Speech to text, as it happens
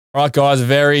All right, guys, a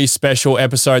very special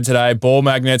episode today. Ball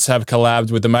Magnets have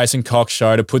collabed with the Mason Cox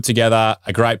Show to put together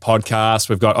a great podcast.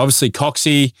 We've got obviously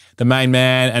Coxie, the main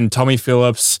man, and Tommy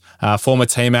Phillips, former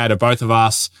teammate of both of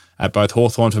us at both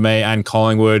Hawthorn for me and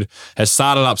Collingwood, has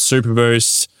started up Super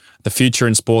Boost, the future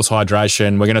in sports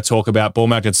hydration. We're going to talk about Ball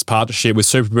Magnets' partnership with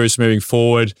Super Boost moving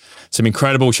forward. Some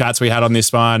incredible chats we had on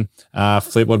this one.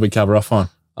 Flip, what did we cover off on?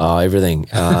 Everything.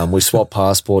 We swapped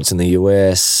passports in the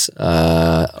US,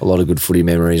 a lot of good footy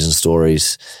memories and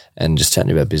stories, and just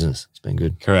chatting about business. It's been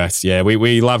good. Correct. Yeah,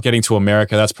 we love getting to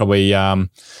America. That's probably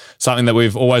something that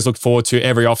we've always looked forward to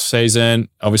every off season.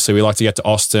 Obviously, we like to get to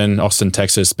Austin,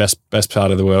 Texas, best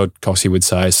part of the world, Coxie would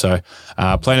say. So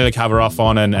plenty to cover off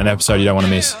on and an episode you don't want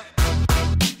to miss.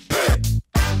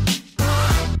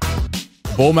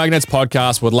 Ball Magnets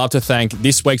podcast would love to thank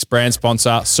this week's brand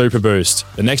sponsor, Super Boost,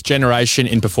 the next generation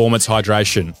in performance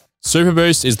hydration. Super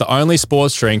Boost is the only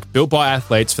sports drink built by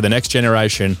athletes for the next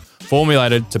generation,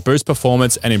 formulated to boost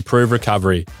performance and improve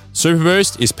recovery. Super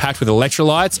Boost is packed with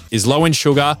electrolytes, is low in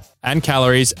sugar and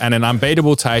calories, and an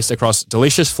unbeatable taste across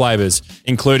delicious flavors,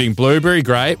 including blueberry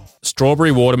grape,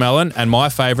 strawberry watermelon, and my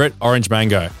favorite, orange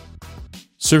mango.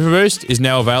 Super Boost is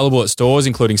now available at stores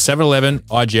including 7-Eleven,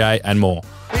 IGA, and more.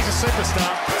 He's a superstar.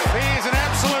 He is an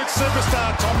absolute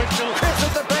superstar, Tom Mitchell. Cripps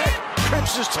at the back.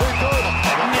 Cripps is too good.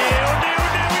 Neil,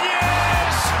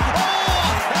 yes!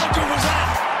 Oh, how good was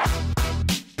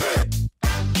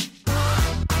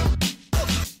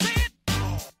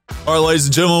that? All right, ladies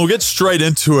and gentlemen, we'll get straight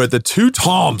into it. The two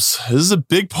Toms. This is a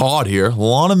big pod here. A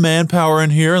lot of manpower in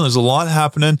here, and there's a lot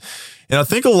happening. And I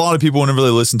think a lot of people, when they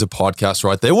really listen to podcasts,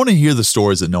 right, they want to hear the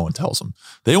stories that no one tells them.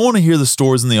 They want to hear the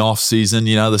stories in the off season,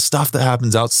 you know, the stuff that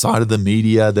happens outside of the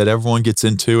media that everyone gets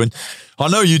into. And I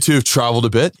know you two have traveled a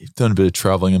bit. You've done a bit of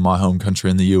traveling in my home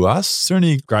country in the US. Is there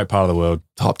any Great part of the world.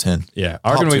 top 10? Yeah.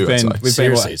 I reckon we've been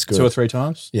Seriously, it's good. 2 or 3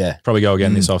 times. Yeah. Probably go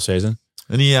again this off season.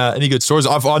 Any good stories?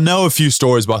 I know a few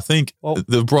stories, but I think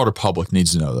the broader public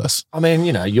needs to know this. I mean,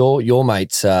 you know, your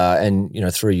mates, and, you know,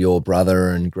 through your brother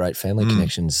and great family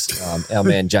connections, our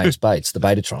man James Bates, the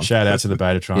Betatron. Shout out to the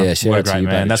Betatron. Yeah, shout what a out to great you,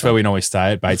 man. Betatron. That's where we normally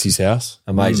stay, at Bates's house.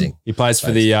 Amazing. He plays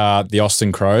for the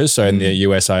Austin Crows, so in the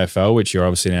US AFL, which you're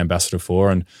obviously an ambassador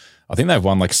for. And I think they've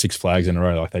won like 6 flags in a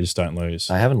row. Like they just don't lose.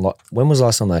 They haven't when was the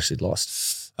last time they actually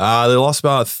lost? They lost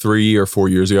about 3 or 4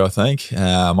 years ago, I think.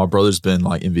 My brother's been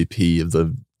like MVP of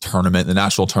the tournament, the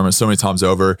national tournament, so many times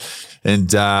over.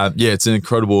 And it's an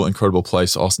incredible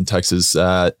place, Austin, Texas.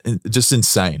 Just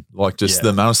insane. Like just the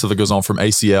amount of stuff that goes on from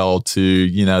ACL to,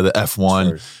 you know, the F1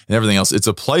 and everything else. It's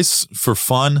a place for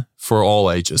fun for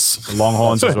all ages. The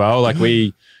Longhorns as well. Like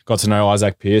we got to know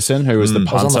Isaac Pearson, who was the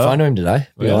punter. I was on the phone to him today.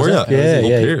 Yeah.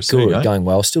 Pierce, good. Going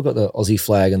well. Still got the Aussie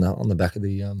flag on the back of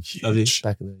the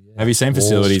back of the. Have you seen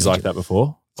facilities like that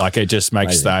before? Like it just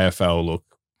makes the AFL look.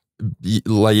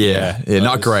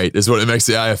 Not great is what it makes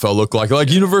the AFL look like. Like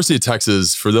University of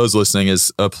Texas, for those listening,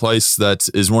 is a place that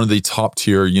is one of the top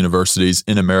tier universities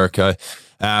in America.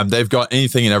 They've got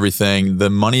anything and everything. The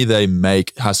money they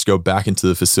make has to go back into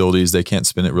the facilities. They can't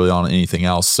spend it really on anything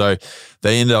else. So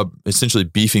they end up essentially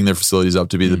beefing their facilities up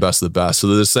to be the best of the best. So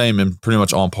they're the same and pretty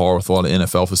much on par with a lot of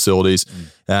NFL facilities.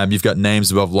 You've got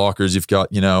names above lockers. You've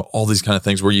got, you know, all these kind of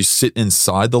things where you sit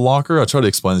inside the locker. I try to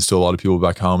explain this to a lot of people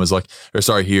back home is where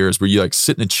you like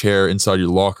sit in a chair inside your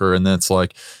locker, and then it's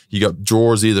like you got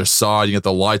drawers either side, you got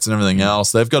the lights and everything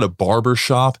else. They've got a barber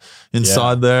shop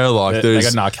inside there. Like they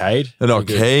got an arcade.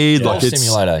 Like it's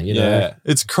simulator, you know. Yeah.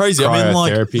 It's crazy. I mean,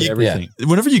 like everything.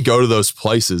 Whenever you go to those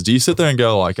places, do you sit there and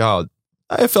go like, oh,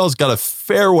 AFL's got a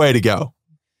fair way to go?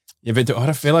 Yeah, but I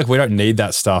don't feel like we don't need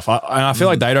that stuff. I feel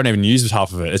like they don't even use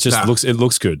half of it. It just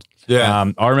looks good.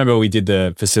 Yeah. I remember we did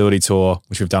the facility tour,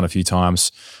 which we've done a few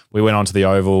times. We went onto the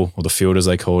oval, or the field as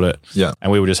they called it. Yeah.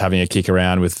 And we were just having a kick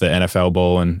around with the NFL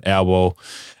ball and our ball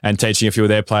and teaching a few of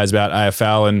their players about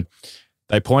AFL. And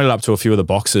they pointed up to a few of the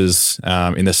boxes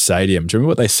in the stadium. Do you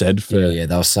remember what they said? They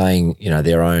were saying, you know,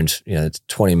 they're owned, you know, it's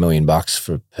 $20 million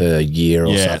per year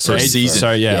or something. Per season. So,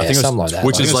 I think it was something like that.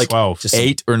 Which is like 12.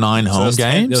 8 or 9 home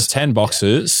games. There was 10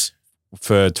 boxes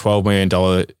for $12 million.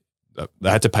 They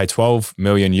had to pay $12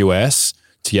 million US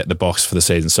to get the box for the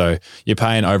season. So you're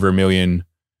paying over $1 million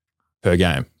per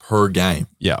game.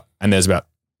 Yeah. And there's about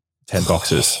 10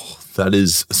 boxes. That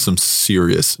is some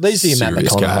serious. These are your Matt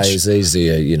McConaughey's. These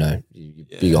are your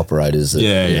big operators.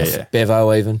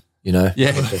 Bevo even. You know,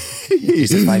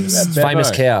 he's a famous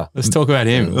cow. Let's talk about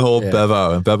him. The whole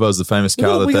Bevo. And Bevo's the famous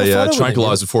cow that they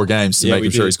tranquilize before games to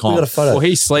make sure he's calm. Well,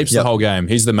 he sleeps the whole game.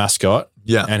 He's the mascot.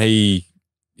 Yeah, and do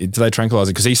they tranquilize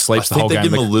it because he sleeps the whole game? I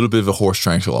think they give him a little bit of a horse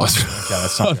tranquilizer. Okay,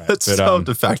 that's not great. I'll have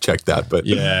to fact check that, but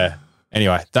yeah.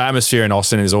 anyway, the atmosphere in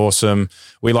Austin is awesome.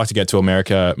 We like to get to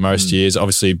America most years.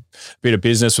 Obviously, a bit of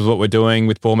business with what we're doing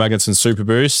with Ball Magnets and Super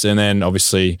Boost, and then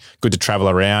obviously good to travel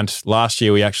around. Last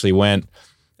year, we actually went.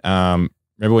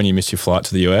 Remember when you missed your flight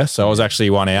to the US? So I was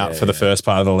actually one out for the first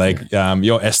part of the leg.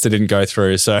 Your Esther didn't go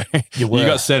through, so you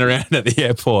got sent around at the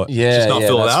airport. Yeah, just not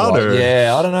filled out, right.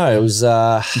 or I don't know. It was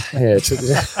it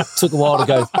took a while to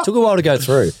go. Took a while to go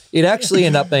through. It actually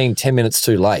ended up being 10 minutes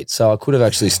too late, so I could have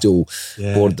actually still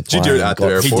boarded the plane. Did you do it at the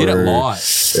airport? He did it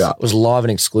live. Yeah, it was live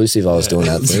and exclusive. I was doing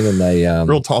that thing, and they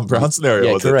real Tom Brown scenario.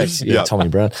 Yeah, was correct. It? Yeah, Tommy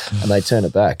Brown, and they turned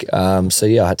it back. So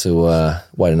I had to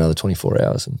wait another 24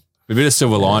 hours. And a bit of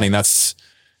silver lining. That's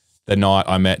the night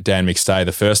I met Dan McStay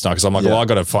the first night, because I'm like, well, I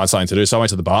got to find something to do. So I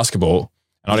went to the basketball,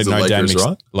 and I didn't know Dan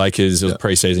McStay. Lakers, it was a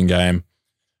preseason game.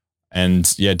 And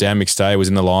Dan McStay was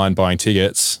in the line buying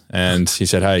tickets, and he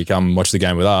said, hey, come watch the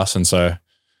game with us. And so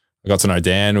I got to know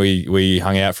Dan. We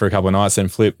hung out for a couple of nights, then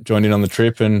Flip joined in on the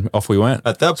trip, and off we went.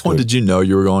 At that point, did you know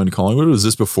you were going to Collingwood, or was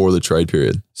this before the trade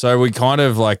period? So we kind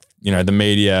of the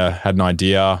media had an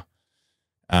idea.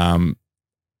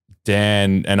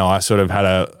 Dan and I sort of had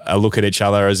a look at each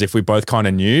other as if we both kind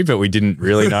of knew, but we didn't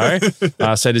really know.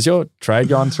 I said, is your trade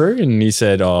gone through? And he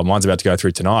said, oh, mine's about to go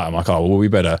through tonight. I'm like, oh, well, we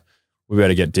better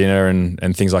get dinner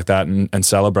and things like that and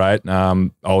celebrate.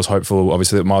 I was hopeful,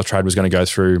 obviously, that my trade was going to go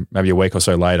through maybe a week or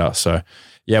so later. So,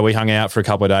 we hung out for a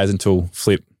couple of days until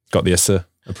Flip got the ESTA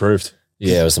approved.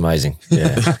 Yeah, it was amazing.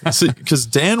 Yeah. Because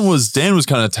Dan was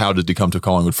kind of touted to come to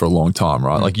Collingwood for a long time,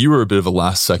 right? Like you were a bit of a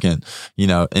last second,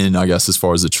 and I guess as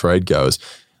far as the trade goes.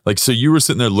 Like, so you were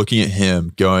sitting there looking at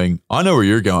him going, I know where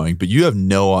you're going, but you have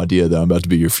no idea that I'm about to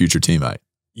be your future teammate.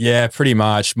 Yeah, pretty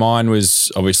much. Mine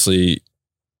was obviously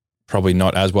probably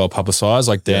not as well publicized.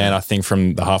 Like Dan, I think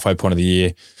from the halfway point of the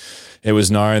year, it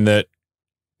was known that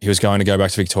he was going to go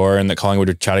back to Victoria and that Collingwood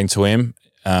were chatting to him.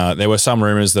 There were some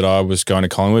rumours that I was going to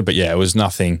Collingwood, but it was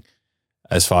nothing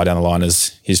as far down the line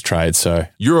as his trade. So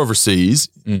you're overseas.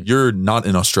 You're not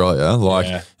in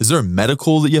Australia. Is there a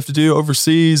medical that you have to do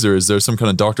overseas, or is there some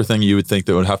kind of doctor thing you would think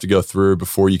that would have to go through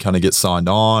before you kind of get signed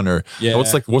on? Or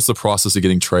what's the process of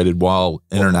getting traded while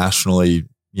internationally,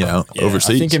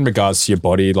 overseas? I think in regards to your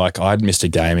body, I'd missed a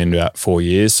game in about 4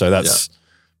 years, so that's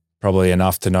probably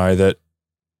enough to know that.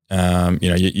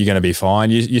 You're going to be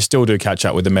fine. You still do catch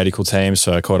up with the medical team.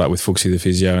 So I caught up with Fuxie, the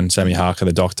physio, and Sammy Harker,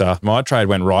 the doctor. My trade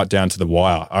went right down to the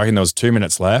wire. I reckon there was 2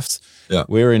 minutes left. Yeah.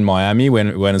 We were in Miami when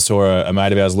and saw a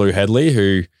mate of ours, Lou Headley,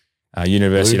 who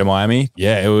University of Miami.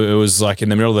 Yeah, it was like in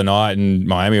the middle of the night in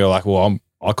Miami. We were like, well,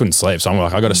 I couldn't sleep. So I'm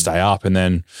like, I got to stay up. And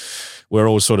then we're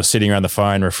all sort of sitting around the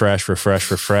phone,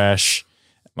 refresh.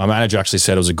 My manager actually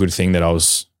said it was a good thing that I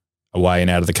was away and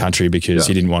out of the country because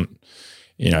he didn't want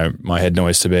my head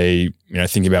noise to be,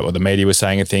 thinking about what the media was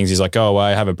saying and things. He's like, go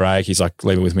away, have a break. He's like,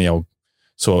 leave it with me. I'll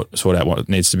sort out what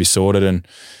needs to be sorted. And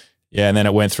and then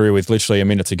it went through with literally a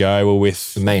minute to go. We're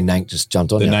with me and Nank just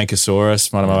jumped on the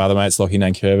Nankosaurus, one of my other mates, Lockie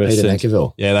Nankervis. Peter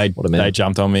Nankerville. Yeah, they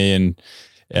jumped on me, and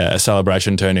a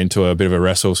celebration turned into a bit of a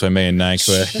wrestle. So me and Nank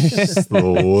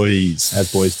were boys,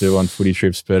 as boys do on footy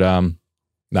trips. But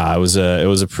it was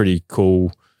a pretty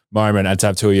cool moment. And to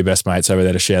have two of your best mates over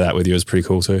there to share that with you was pretty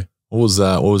cool too. What was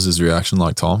that? What was his reaction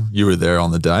like, Tom? You were there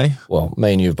on the day. Well,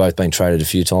 me and you have both been traded a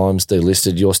few times,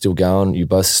 delisted. You're still going. You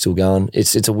both are still going.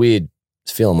 It's a weird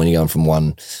feeling when you're going from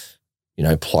one,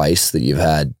 place that you've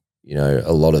had,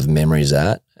 a lot of memories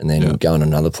at, and then going to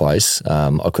another place.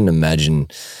 I couldn't imagine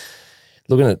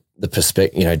looking at the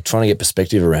perspective, trying to get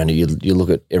perspective around it. You look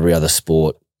at every other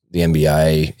sport, the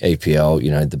NBA,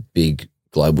 EPL, the big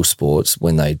global sports,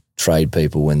 when they trade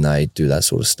people, when they do that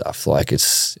sort of stuff. Like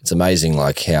it's amazing,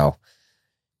 like how,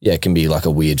 it can be like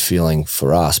a weird feeling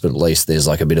for us, but at least there's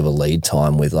like a bit of a lead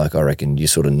time with I reckon you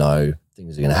sort of know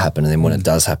things are going to happen. And then when it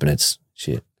does happen, it's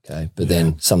shit. Okay. But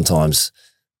then sometimes,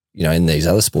 in these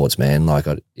other sports, man,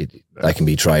 they can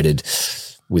be traded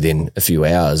within a few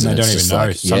hours. And they don't even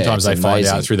know. Sometimes they find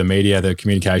out through the media, the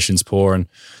communication's poor, and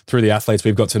through the athletes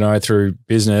we've got to know through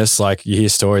business, you hear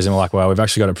stories and we're like, well, we've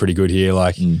actually got it pretty good here.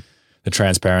 The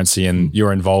transparency and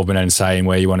your involvement and saying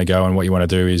where you want to go and what you want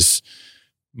to do is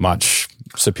much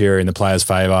superior in the player's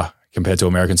favour compared to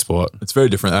American sport. It's very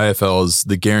different. AFL is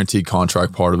the guaranteed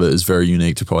contract part of it is very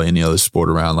unique to probably any other sport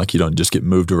around. You don't just get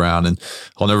moved around. And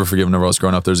I'll never forget whenever I was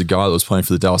growing up, there's a guy that was playing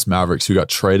for the Dallas Mavericks who got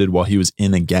traded while he was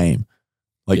in a game.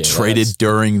 Traded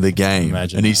during the game.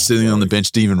 And he's sitting on the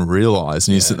bench, didn't even realize.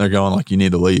 And he's sitting there going you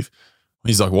need to leave.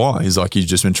 He's like, why? He's like, you've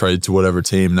just been traded to whatever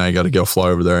team. Now you got to go fly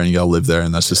over there and you got to live there.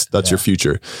 And that's your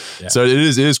future. Yeah. So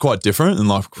it is quite different and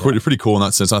like pretty cool in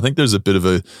that sense. I think there's a bit of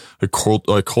a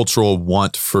cultural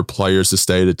want for players to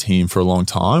stay at a team for a long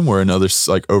time, where in other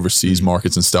like overseas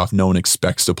markets and stuff, no one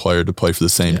expects a player to play for the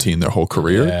same team their whole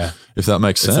career, if that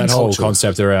makes sense. That whole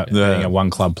concept around being a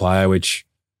one club player, which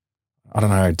I don't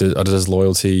know, does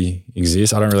loyalty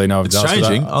exist? I don't really know if it's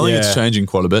changing. I think it's changing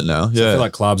quite a bit now. So I feel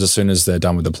like clubs, as soon as they're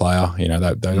done with the player, they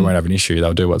won't have an issue.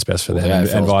 They'll do what's best for them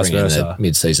and vice versa.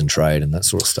 Mid-season trade and that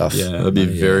sort of stuff. Yeah, that'd be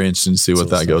very interesting to see what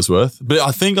that goes with. But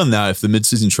I think on that, if the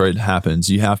mid-season trade happens,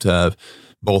 you have to have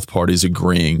both parties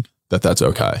agreeing that that's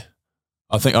okay.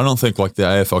 I don't think like the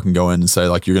AFL can go in and say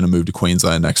like you're going to move to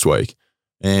Queensland next week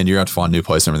and you're going to have to find a new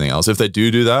place and everything else. If they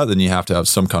do that, then you have to have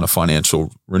some kind of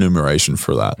financial remuneration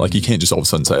for that. Like you can't just all of a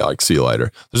sudden say like, see you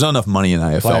later. There's not enough money in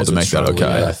AFL players to make that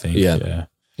okay. I think. Yeah,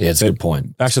 it's a good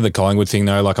point. Back to the Collingwood thing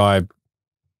though, like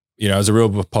it was a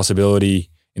real possibility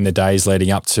in the days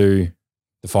leading up to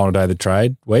the final day of the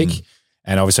trade week.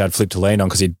 And obviously I had Flip to lean on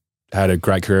because he'd had a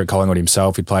great career at Collingwood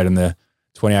himself. He played in the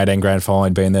 2018 grand final.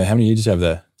 He'd been there. How many years did you have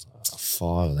there?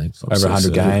 5, I think. Over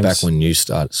 100 games. Back when you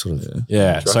started, sort of.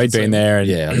 Yeah. So he'd been there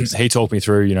and he talked me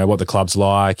through, what the club's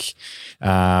like. We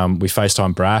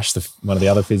FaceTime Brash, one of the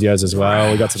other physios as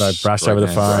well. We got to know Brash over the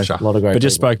phone. A lot of great But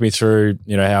just spoke me through,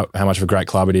 how much of a great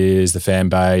club it is, the fan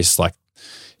base, like,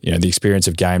 the experience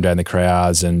of game day in the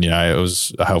crowds. And, it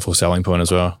was a helpful selling point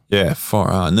as well. Yeah,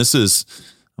 far out. And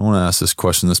I want to ask this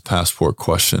question, this passport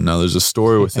question. Now, there's a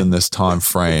story within this time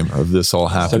frame of this all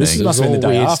happening. So this must have been the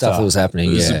day after. Stuff that was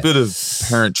happening. There's a bit of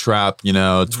parent trap,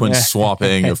 twin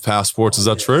swapping of passports. Is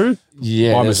that true?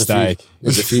 Yeah, my mistake.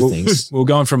 There's a few things. We were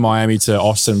going from Miami to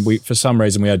Austin. For some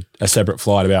reason, we had a separate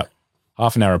flight about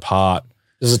half an hour apart.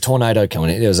 There was a tornado coming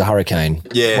in. There was a hurricane.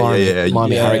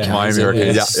 Miami Hurricane. Miami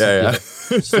Hurricane. Yeah.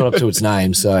 Stood up to its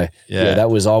name. So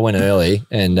I went early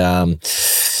and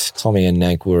Tommy and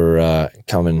Nank were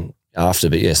coming after,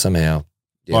 but somehow.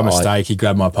 My mistake, he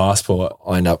grabbed my passport.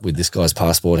 I end up with this guy's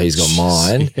passport. He's got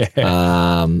mine.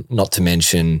 Not to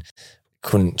mention,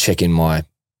 couldn't check in my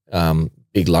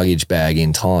big luggage bag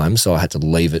in time, so I had to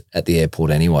leave it at the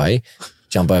airport anyway.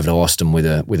 Jump over to Austin with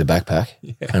a backpack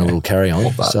and a little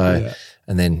carry-on.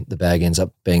 And then the bag ends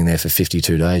up being there for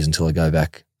 52 days until I go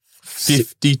back.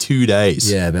 52 days.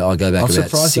 Yeah, but I go back about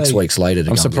 6 weeks later.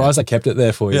 I'm surprised I kept it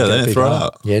there for you. Yeah, they didn't throw it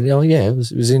out. Yeah, it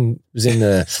was in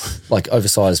the like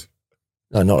oversized.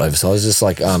 No, not oversized. Just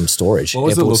like storage. What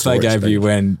was the look they gave you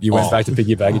when you went back to pick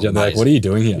your baggage up? They're like, "What are you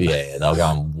doing here?" Yeah, they were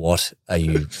going, "What are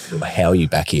you? How are you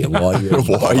back here? Why do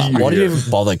you even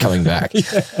bother coming back?"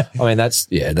 I mean, that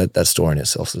story in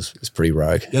itself is pretty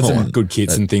rogue. There's some good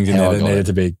kits and things in there that needed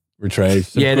to be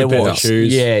retrieved. There was.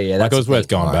 Shoes. Yeah. Like it was worth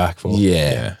going back for.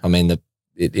 Yeah. I mean,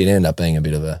 it ended up being a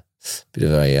bit of a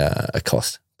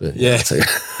cost. But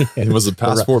was the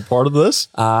passport part of this?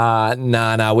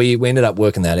 No. We ended up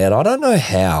working that out. I don't know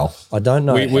how.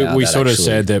 We sort of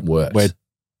said that works.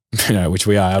 We're, which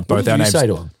we are. Both our names. Say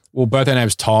to him? Well, both our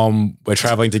names Tom. We're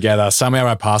traveling together. Somehow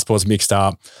our passports mixed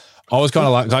up. I was kind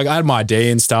of like I had my ID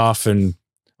and stuff, and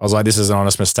I was like, "This is an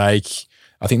honest mistake."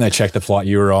 I think they checked the flight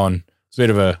you were on. It's a bit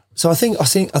of a. So I think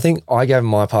I gave them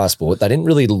my passport. They didn't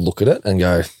really look at it and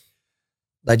go.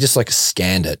 They just like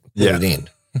scanned it, put it in,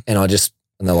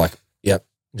 and they're like, "Yep."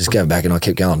 Just go back, and I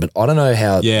kept going. But I don't know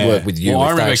how it worked with you. Well,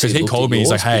 I remember because he called me. He's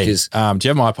like, "Hey, do you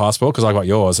have my passport? Because I got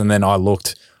yours." And then I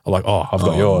looked. I'm like, "Oh, I've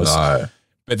got yours." No.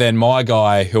 But then my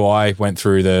guy, who I went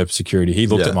through the security, he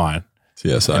looked at mine.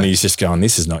 TSA. And he's just going,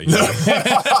 "This is not you."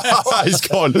 He's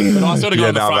gone. And I sort of got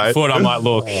on the front foot. I'm like,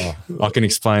 "Look, I can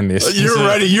explain this." You're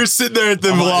ready. You're sitting there at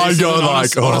the line going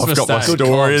like, I've got my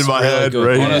story in my head.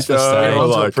 Ready to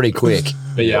go. Pretty quick.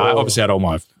 But yeah, I obviously had all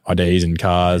my IDs and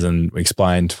cars and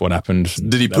explained what happened.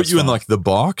 Did he put you in like the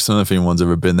box? I don't know if anyone's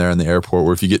ever been there in the airport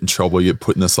where if you get in trouble, you get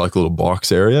put in this like little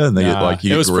box area and they get like, you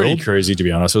get grilled. It was pretty cruisy, to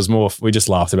be honest. It was more, we just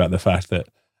laughed about the fact that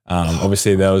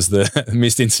obviously there was the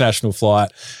missed international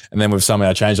flight and then we've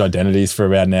somehow changed identities for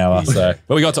about an hour. So,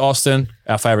 but we got to Austin,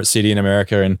 our favorite city in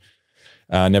America, and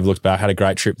never looked back. Had a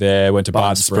great trip there. Went to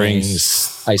Barton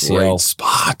Springs. ACL. Great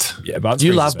spot. Yeah, Barton Do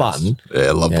you Springs love Barton? Yeah,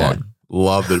 I love Barton.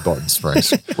 Love it, Barton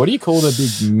Springs. What do you call the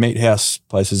big meat house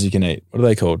places you can eat? What are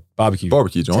they called? Barbecue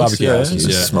joints. Barbecue houses.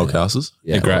 Yeah. Smokehouses.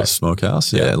 Yeah, great.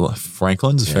 Smokehouse. Yeah.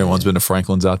 Franklin's. If anyone's been to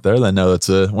Franklin's out there, they know it's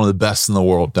one of the best in the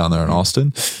world down there in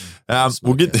Austin.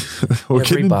 We'll get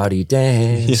everybody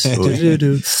dance.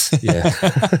 Yeah.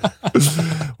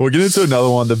 We'll get into another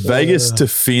one. The Vegas to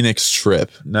Phoenix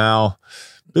trip. Now,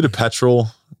 bit of petrol,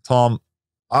 Tom.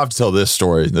 I have to tell this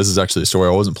story. This is actually a story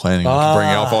I wasn't planning on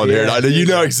bringing up on here. I know you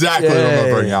know exactly what I'm going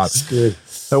to bring up. It's good.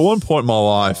 At one point in my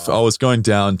life, I was going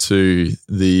down to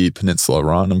the peninsula,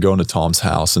 right? And I'm going to Tom's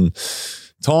house, and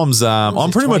Tom's,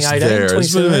 I'm pretty much there.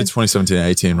 It's 2017,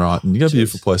 18, right? And you got a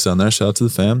beautiful place down there. Shout out to the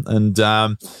fam. And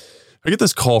I get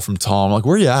this call from Tom. I'm like,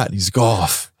 where are you at? And he's like, oh,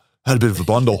 I had a bit of a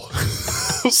bundle.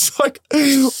 I was like,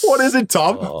 what is it,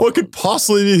 Tom? What could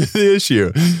possibly be the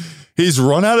issue? He's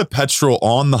run out of petrol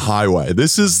on the highway.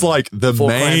 This is like the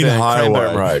main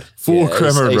highway. Road.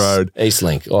 Cranbourne Road. East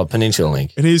Link or Peninsula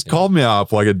Link. And he's called me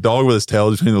up like a dog with his tail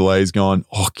between the legs going,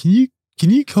 oh, can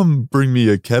you come bring me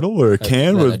a kettle or a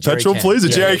can with petrol, please? A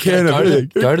jerry can.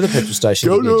 Go to the petrol station.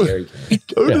 Go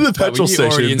to the petrol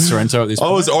station. In Sorrento at this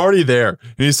point? I was already there.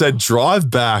 And he said, drive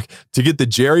back to get the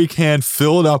jerry can,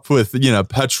 fill it up with,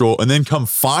 petrol, and then come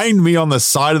find me on the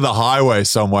side of the highway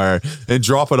somewhere and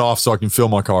drop it off so I can fill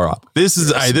my car up. This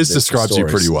describes you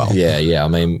pretty well. Yeah. I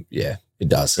mean, yeah. It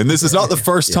does. And this is not the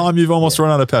first time you've almost run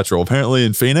out of petrol. Apparently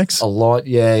in Phoenix. A lot.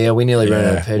 Yeah. We nearly ran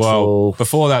out of petrol. Well,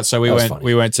 before that, so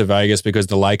we went to Vegas because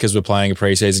the Lakers were playing a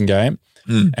preseason game.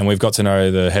 And we've got to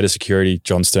know the head of security,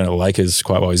 John Stern at the Lakers,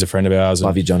 quite well. He's a friend of ours.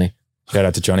 Love you, Johnny. Shout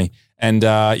out to Johnny. And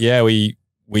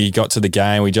we got to the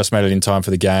game. We just made it in time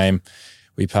for the game.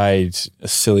 We paid a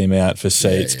silly amount for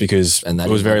seats because it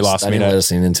was very last minute. They didn't let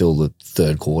us in until the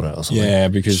third quarter or something. Yeah,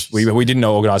 because we didn't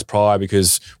organise prior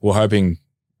because we were hoping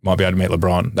might be able to meet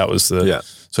LeBron. That was the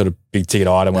sort of big ticket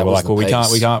item. We were like, well, we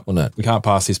can't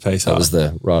pass this piece up. That was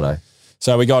the righto.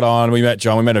 So we got on, we met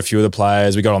John, we met a few of the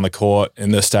players, we got on the court in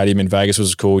the stadium in Vegas,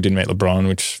 was cool. Didn't meet LeBron,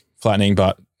 which flattening,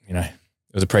 but it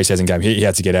was a preseason game. He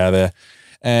had to get out of there.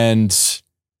 And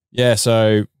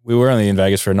so we were only in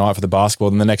Vegas for a night for the basketball.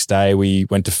 And the next day we'd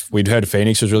heard of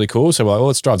Phoenix was really cool. So we're like, well,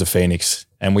 let's drive to Phoenix.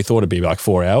 And we thought it'd be like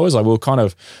 4 hours. Like we were kind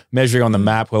of measuring on the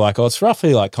map. We're like, oh, it's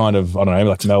roughly like kind of, I don't know,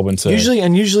 like Melbourne to usually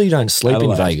you don't sleep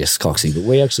Adelaide. In Vegas, Coxie, but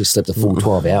we actually slept a full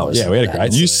 12 hours. Yeah, we had a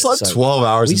great. You slept 12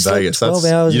 hours in Vegas. 12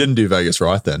 hours. You didn't do Vegas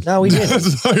right then. No, we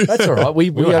didn't. That's all right. We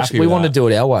wanted to do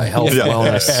it our way. Health,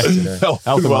 wellness. Health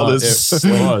and wellness.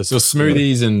 It was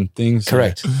smoothies and things.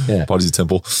 Correct. Yeah. Body's a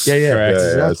temple. Yeah. Correct.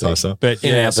 Exactly. Nice, huh? But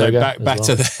so back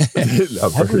to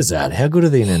the. How good is that? How good are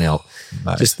the In-N-Out?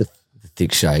 Just the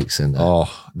thick shakes and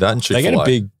that and Chick-fil-A. They get a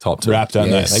big top two. wrap, don't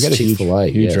they? They get a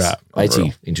huge wrap. AT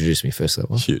introduced me first to that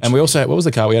one. Huge. And we also what was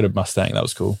the car? We had a Mustang. That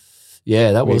was cool.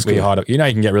 Yeah, that was we cool. hired. You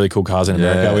can get really cool cars in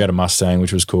America. Yeah. We had a Mustang,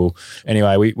 which was cool.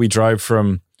 Anyway, we drove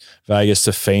from Vegas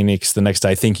to Phoenix the next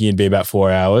day, thinking it'd be about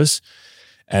 4 hours,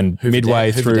 and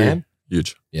midway through,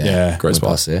 huge. Yeah, great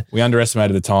spot there. We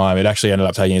underestimated the time. It actually ended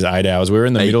up taking us 8 hours. We were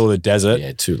in the middle of the desert.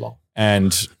 Yeah, too long.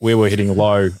 And we were hitting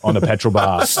low on the petrol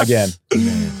bar again.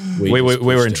 We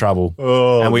were in trouble.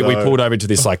 Oh, and we pulled over to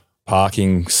this like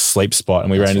parking sleep spot,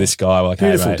 and we ran into this guy. We're like,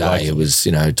 hey, beautiful mate, day. It was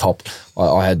top.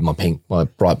 I had my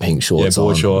bright pink shorts. Yeah,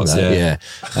 board shorts. Yeah.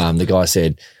 The guy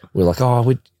said, we're like,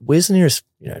 oh, where's the nearest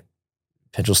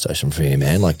petrol station for you,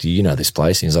 man? Like, do you know this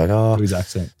place? And he's like, oh, his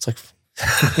accent. It's like.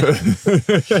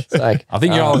 It's like, I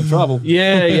think you're all in trouble.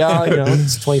 Yeah,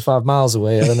 it's 25 miles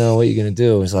away. I don't know what you're going to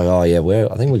do. It's like, oh yeah,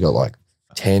 I think we got like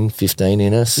 10, 15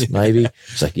 in us, maybe.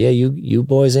 It's like, yeah, you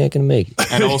boys ain't going to make it.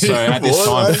 And also at this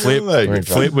time,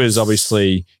 Flip was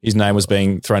obviously, his name was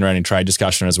being thrown around in trade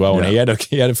discussion as well. Yeah. And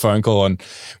he had a phone call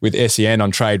with SEN on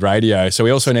trade radio. So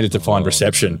we also needed to find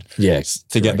reception to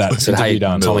get that interview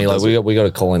done. Tommy, we got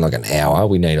to call in like an hour.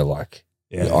 We need to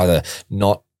either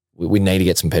not, we need to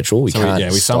get some petrol. We can't.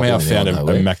 Yeah, we somehow found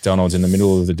a McDonald's in the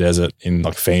middle of the desert in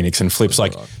like Phoenix, and Flip's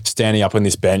like standing up on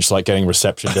this bench, like getting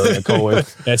reception during a call with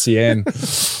SEN.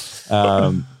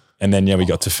 And then we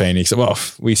got to Phoenix. Well,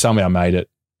 we somehow made it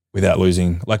without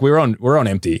losing. Like we're on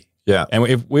empty. Yeah,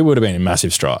 and we would have been in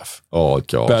massive strife. Oh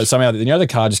gosh! But somehow the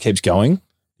car just keeps going.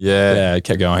 Yeah, it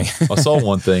kept going. I saw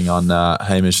one thing on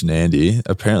Hamish and Andy.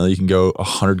 Apparently, you can go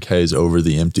 100 Ks over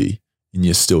the empty. And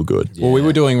you're still good. Yeah. Well, we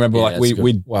were doing, remember, what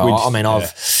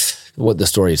the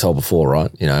story you told before,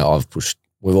 right?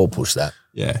 We've all pushed that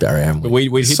barrier, haven't we?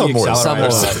 But we'd hit the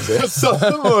accelerator. Some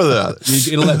more of that.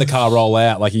 It'll let the car roll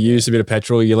out. Like you use a bit of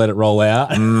petrol, you let it roll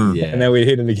out. And then we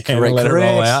hit it again and let it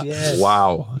roll out. Yeah.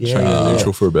 Wow.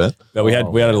 Neutral for a bit. But we had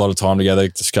a lot of time together,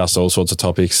 discussed all sorts of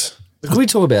topics. Can we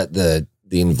talk about the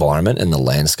environment and the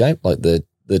landscape? Like the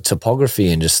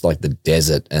topography and just like the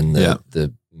desert and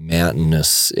the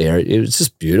mountainous area. It was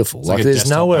just beautiful. Like there's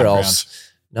nowhere else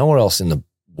in the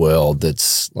world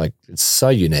that's like, it's so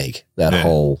unique. That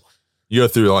whole. You go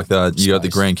through like that. You got the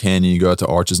Grand Canyon. You go out to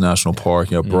Arches National Park.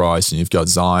 You got Bryce, and you've got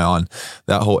Zion.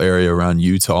 That whole area around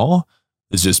Utah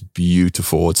is just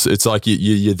beautiful. It's like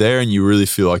you're there and you really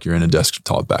feel like you're in a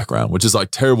desktop background, which is like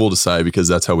terrible to say because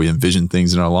that's how we envision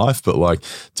things in our life. But like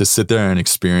to sit there and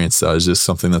experience that is just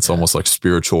something that's almost like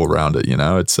spiritual around it. You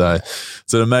know, it's an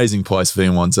amazing place. If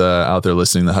anyone's out there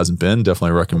listening that hasn't been,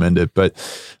 definitely recommend it. But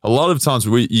a lot of times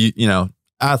you know,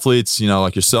 athletes, you know,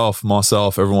 like yourself,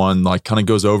 myself, everyone like kind of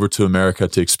goes over to America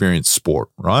to experience sport,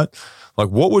 right? Like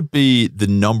what would be the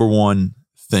number one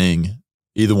thing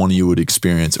either one of you would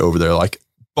experience over there, like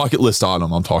bucket list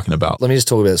item I'm talking about? Let me just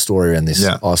talk about the story around this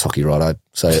ice hockey, right?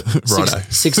 So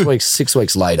six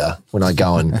weeks later, when I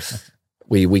go and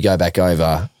we go back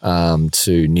over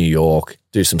to New York,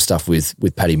 do some stuff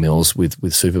with Paddy Mills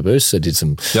with Super Boost. So did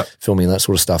some filming and that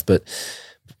sort of stuff. But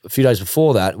a few days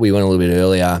before that, we went a little bit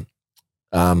earlier,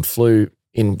 flew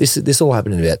in, this all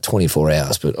happened in about 24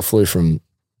 hours, but I flew from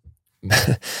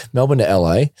Melbourne to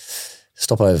LA,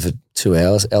 stop over for 2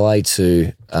 hours, LA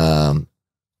to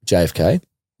JFK.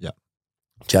 Yeah.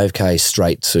 JFK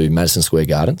straight to Madison Square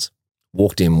Gardens.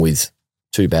 Walked in with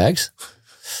 2 bags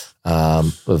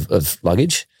of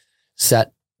luggage.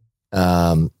 Sat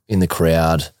in the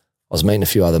crowd. I was meeting a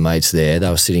few other mates there. They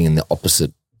were sitting in the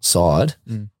opposite side.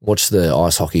 Watched the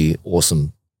ice hockey.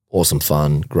 Awesome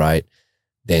fun. Great.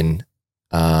 Then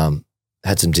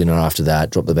had some dinner after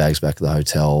that. Dropped the bags back at the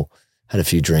hotel. Had a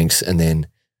few drinks, and then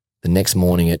the next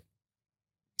morning at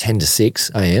 10 to 6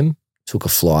 a.m., took a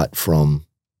flight from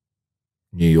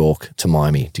New York to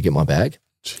Miami to get my bag.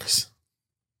 Jeez.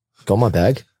 Got my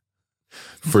bag.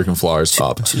 Freaking Flyers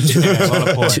pop.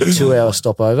 2 hour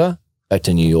stopover, back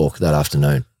to New York that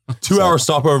afternoon. 2 hour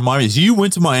stopover in Miami. So you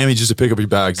went to Miami just to pick up your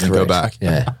bags and go back.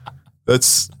 Yeah.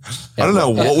 That's, I don't know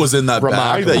what was in that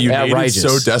bag that you needed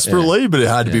so desperately, but it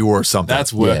had to be worth something.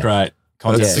 That's work rate.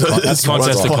 Contest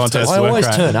to contest. I always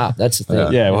turn up. That's the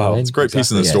thing. Yeah, wow. It's a great piece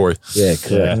in the story. Yeah,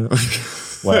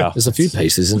 correct. Wow. There's a few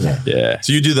pieces, isn't there? Yeah.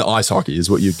 So you do the ice hockey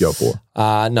is what you'd go for?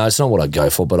 No, it's not what I'd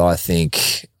go for, but I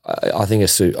think a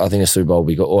Super Bowl would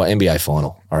be good, or NBA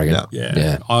final, I reckon.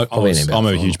 Yeah. I'm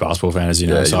a huge basketball fan, as you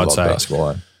know, so I'd say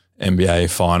basketball. NBA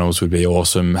finals would be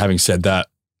awesome. Having said that,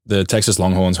 the Texas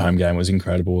Longhorns home game was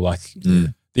incredible. Like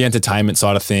the entertainment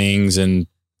side of things and,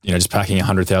 you know, just packing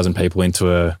 100,000 people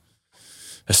into a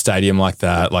stadium like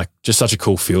that, like just such a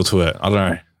cool feel to it. I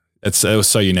don't know. It was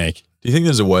so unique. Do you think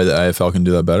there's a way that AFL can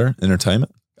do that better?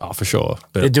 Entertainment? Oh, for sure.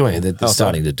 But they're doing it. They're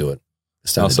starting to do it.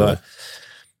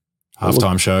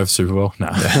 Halftime show of Super Bowl? No.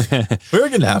 We were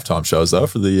getting halftime shows though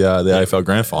for the AFL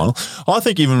Grand Final. I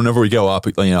think even whenever we go up,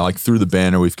 you know, like through the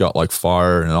banner, we've got like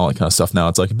fire and all that kind of stuff now.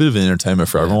 It's like a bit of an entertainment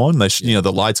for everyone. They, you know,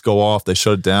 the lights go off, they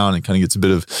shut it down, and kind of gets a bit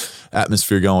of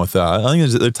atmosphere going with that. I think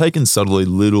they're taking subtly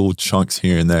little chunks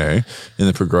here and there in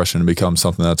the progression to become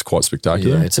something that's quite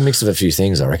spectacular. Yeah, it's a mix of a few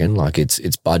things, I reckon. Like it's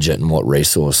budget and what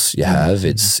resource you have.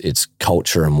 It's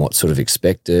culture and what's sort of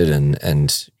expected,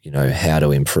 and you know how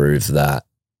to improve that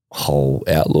whole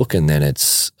outlook. And then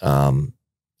it's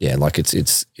like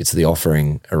it's the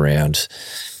offering around.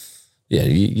 Yeah,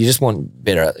 you just want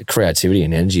better creativity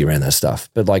and energy around that stuff.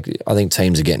 But like I think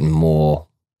teams are getting more,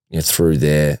 you know, through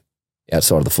their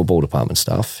outside of the football department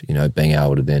stuff, you know, being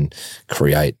able to then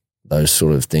create those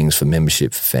sort of things for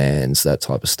membership, for fans, that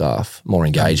type of stuff, more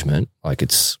engagement. Like I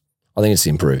think it's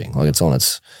improving. Like it's on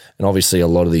its, and obviously a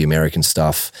lot of the American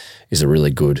stuff is a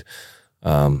really good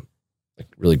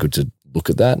to look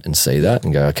at that and see that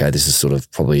and go, okay, this is sort of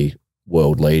probably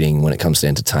world leading when it comes to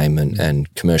entertainment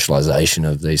and commercialization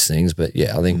of these things. But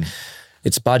yeah, I think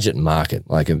it's budget and market.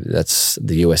 Like that's,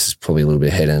 the US is probably a little bit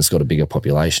ahead and it's got a bigger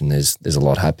population. There's a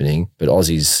lot happening, but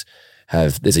Aussies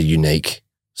there's a unique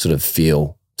sort of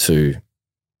feel to,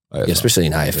 especially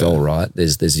in AFL, right?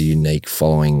 There's a unique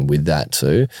following with that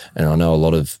too. And I know a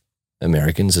lot of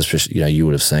Americans, especially, you know, you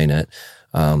would have seen it,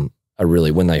 are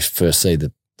really, when they first see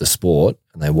the sport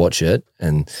and they watch it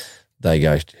and they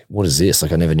go, what is this?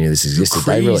 Like I never knew this existed.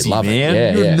 Crazy, they really love man.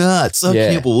 it. Yeah, You're nuts. I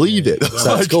can't believe it.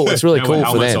 So it's cool. It's really cool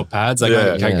for them. Or pads, they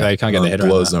can't get their head around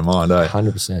blows that. their mind, eh?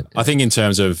 100%. I think in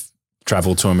terms of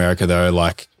travel to America though,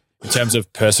 like in terms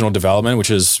of personal development,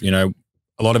 which is, you know,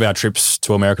 a lot of our trips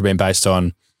to America have been based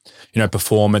on, you know,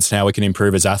 performance and how we can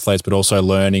improve as athletes, but also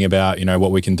learning about, you know, what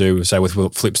we can do, say with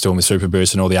what Phillips doing with Super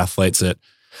Boost and all the athletes that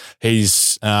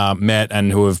he's met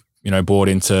and who have, you know, bought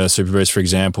into Super Boost, for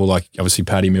example, like obviously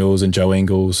Paddy Mills and Joe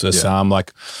Ingles, some,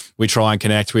 like we try and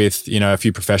connect with, you know, a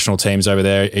few professional teams over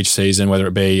there each season, whether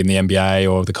it be in the NBA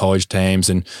or the college teams,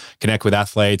 and connect with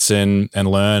athletes and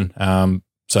learn.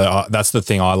 So that's the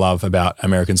thing I love about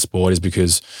American sport, is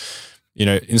because, you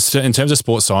know, in terms of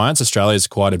sports science, Australia is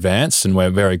quite advanced and we're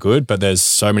very good, but there's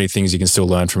so many things you can still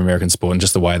learn from American sport and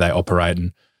just the way they operate.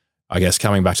 And I guess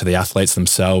coming back to the athletes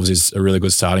themselves is a really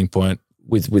good starting point.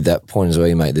 with that point as well,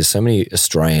 you mate, there's so many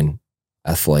Australian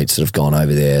athletes that have gone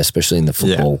over there, especially in the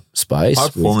football space. High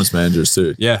performance managers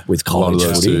too. Yeah. With college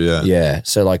footy. Too, yeah.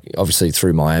 So like obviously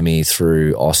through Miami,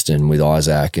 through Austin with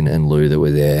Isaac and Lou that were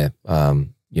there,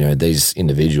 these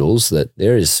individuals that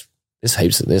there's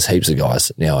heaps of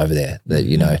guys now over there that,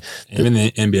 even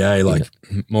the NBA, like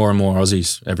more and more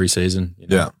Aussies every season.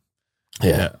 Yeah.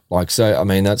 Like, so, I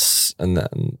mean, that's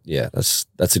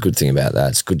a good thing about that.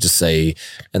 It's good to see.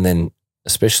 And then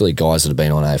especially guys that have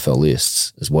been on AFL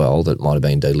lists as well that might have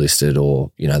been delisted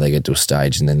or, they get to a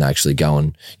stage and then they actually go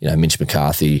and, Mitch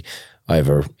McCarthy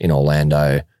over in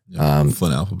Orlando.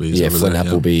 Flynn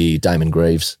Appleby. Damon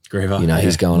Greaves.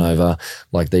 He's going over.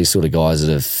 Like these sort of guys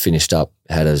that have finished up,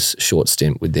 had a short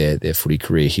stint with their footy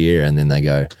career here and then they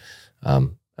go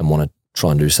and want to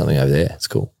try and do something over there. It's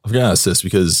cool. I've got to ask this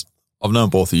because I've known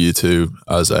both of you two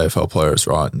as AFL players,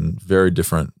 right? And very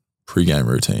different pre-game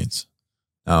routines.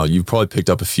 Now, you've probably picked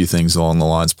up a few things along the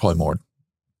lines, probably more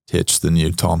Titch than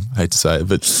you, Tom. I hate to say it,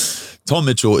 but Tom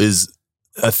Mitchell is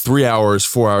 3 hours,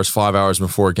 4 hours, 5 hours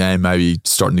before a game, maybe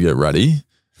starting to get ready.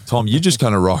 Tom, you just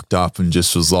kind of rocked up and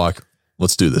just was like,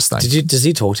 let's do this thing. Does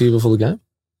he talk to you before the game?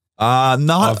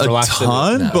 Not a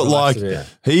ton, but like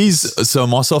so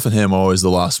myself and him are always the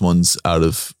last ones out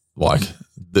of like,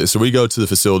 so we go to the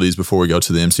facilities before we go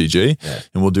to the MCG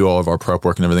and we'll do all of our prep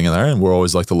work and everything in there. And we're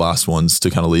always like the last ones to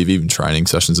kind of leave, even training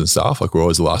sessions and stuff. Like we're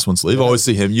always the last ones to leave. I always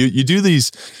see him. You do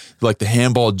these like the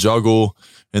handball juggle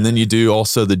and then you do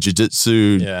also the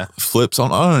jiu-jitsu flips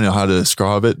on. I don't know how to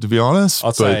describe it, to be honest.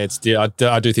 I'd say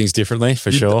I do things differently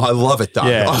for sure. I love it, though.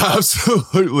 Yeah. I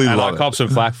absolutely love it. And I cop some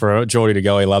flack for it. Geordie to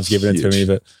go, he loves giving it to me,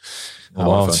 but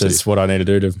it's just what I need to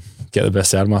do to get the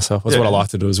best out of myself. That's what I like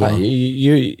to do as well.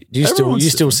 You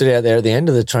still sit out there at the end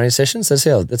of the training sessions? That's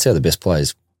how the best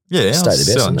players stay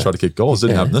the best. Try to kick goals.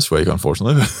 Didn't happen this week,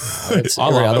 unfortunately. I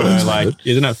love it. Like,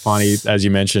 isn't it funny, as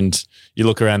you mentioned, you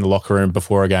look around the locker room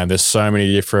before a game, there's so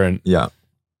many different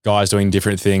guys doing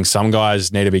different things. Some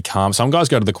guys need to be calm. Some guys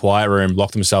go to the quiet room,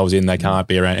 lock themselves in. They can't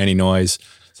be around any noise.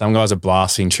 Some guys are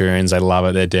blasting tunes. They love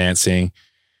it. They're dancing.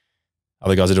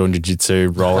 Other guys are doing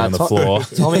jiu-jitsu, rolling on the floor.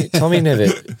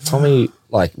 Tommy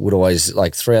like would always,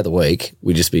 like throughout the week,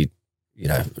 we'd just be,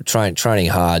 training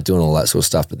hard, doing all that sort of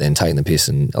stuff, but then taking the piss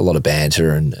and a lot of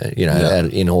banter and,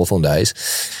 in Hawthorn days.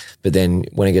 But then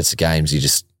when it gets to games, he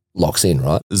just locks in,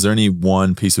 right? Is there any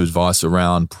one piece of advice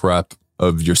around prep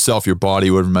of yourself, your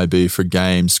body, whatever it may be, for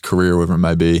games, career, whatever it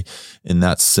may be, in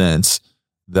that sense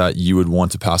that you would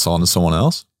want to pass on to someone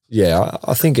else? Yeah,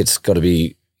 I think it's got to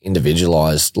be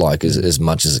individualized, like as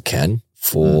much as it can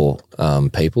for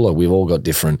people. Like we've all got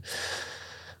different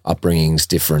upbringings,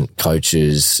 different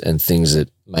coaches and things that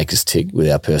make us tick with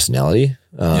our personality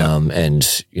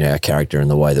and, our character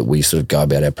and the way that we sort of go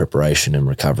about our preparation and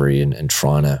recovery and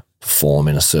trying to perform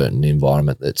in a certain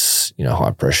environment that's,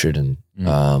 high pressured and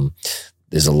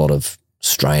there's a lot of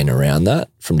strain around that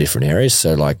from different areas.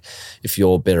 So like if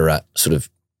you're better at sort of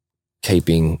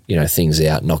keeping, things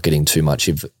out, not getting too much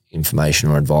information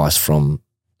or advice from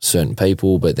certain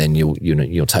people, but then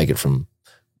you'll take it from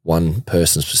one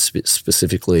person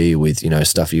specifically with,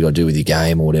 stuff you got to do with your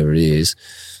game or whatever it is,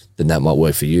 then that might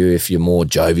work for you. If you're more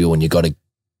jovial and you got to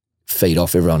feed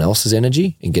off everyone else's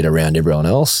energy and get around everyone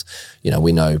else,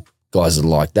 we know guys that are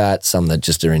like that, some that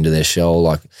just are into their shell.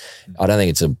 Like, I don't think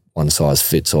it's a one size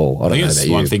fits all. I don't know about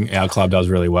you. One thing our club does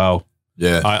really well.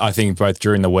 Yeah. I think both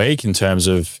during the week in terms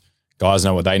of guys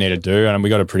know what they need to do, and we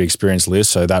got a pretty experienced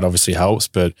list, so that obviously helps.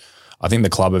 But I think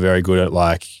the club are very good at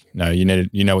like, you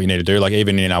know what you need to do. Like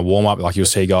even in our warm up, like you'll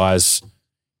see guys.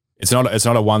 It's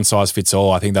not a one size fits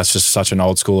all. I think that's just such an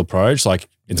old school approach. Like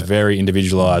it's very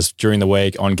individualized during the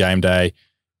week on game day.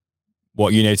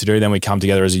 What you need to do, then we come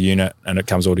together as a unit, and it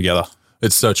comes all together.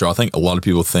 It's so true. I think a lot of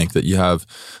people think that you have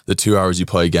the 2 hours you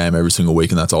play a game every single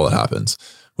week, and that's all that happens.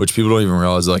 Which people don't even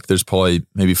realize. Like there's probably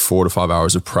maybe 4 to 5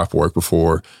 hours of prep work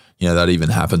before that even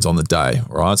happens on the day,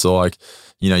 right? So like,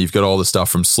 you've got all the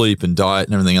stuff from sleep and diet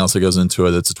and everything else that goes into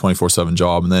it. That's a 24/7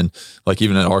 job. And then like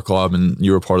even at our club, and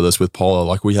you were part of this with Paula,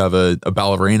 like we have a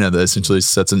ballerina that essentially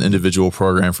sets an individual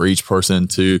program for each person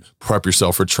to prep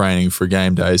yourself for training for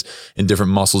game days and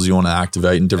different muscles you want to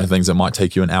activate and different things that might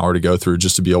take you an hour to go through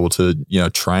just to be able to,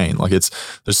 train. Like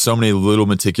there's so many little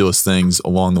meticulous things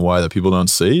along the way that people don't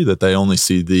see, that they only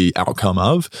see the outcome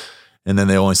of. And then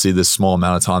they only see this small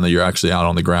amount of time that you're actually out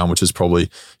on the ground, which is probably,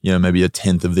 maybe a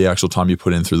 10th of the actual time you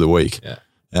put in through the week.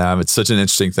 Yeah. It's such an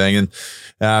interesting thing.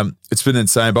 And it's been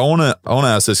insane. But I want to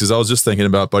ask this because I was just thinking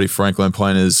about Buddy Franklin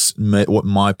playing what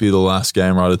might be the last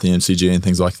game right at the MCG and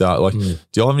things like that. Like, do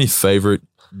y'all have any favorite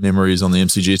memories on the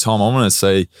MCG. Tom, I'm going to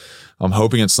say, I'm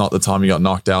hoping it's not the time you got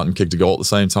knocked out and kicked a goal at the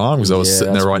same time, because I was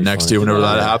sitting there right next to you whenever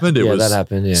that happened. It was that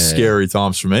happened. Yeah, scary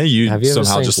times for me. You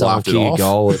somehow just laughed it off.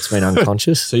 Goal, it's been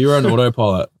unconscious. So you were on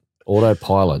autopilot.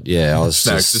 Autopilot. Yeah, I was.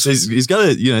 He's got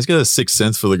a sixth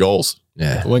sense for the goals.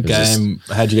 Yeah. What game?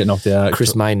 How'd you get knocked out?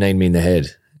 Chris May kneed me in the head.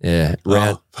 Yeah.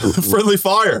 Friendly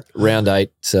fire. Round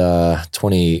 8,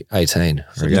 2018.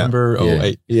 September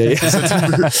 08. Yeah.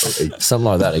 Something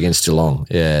like that against Geelong.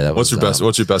 Yeah. That What's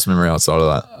your best memory outside of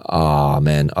that? Oh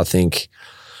man, I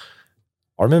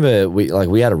remember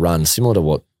we had a run similar to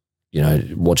what,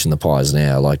 watching the Pies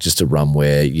now, like just a run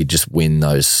where you just win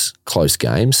those close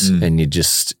games and you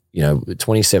just,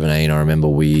 2017, I remember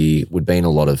we'd been in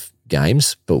a lot of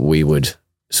games, but we would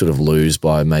sort of lose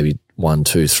by maybe 1,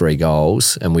 2, 3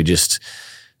 goals, and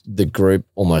the group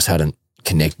almost hadn't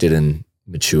connected and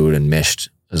matured and meshed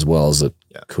as well as it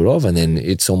could have. And then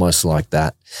it's almost like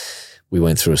that. We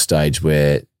went through a stage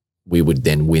where we would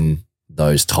then win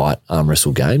those tight arm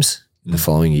wrestle games the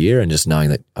following year, and just knowing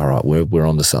that, all right, we're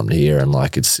onto something here. And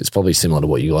like, it's probably similar to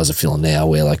what you guys are feeling now,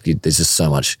 where like there's just so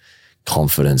much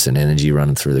confidence and energy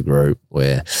running through the group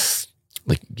where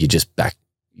like you just back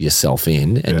yourself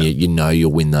in and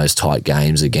you'll win those tight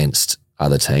games against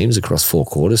other teams across 4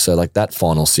 quarters. So like that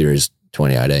final series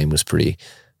 2018 was pretty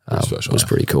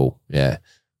pretty cool. Yeah.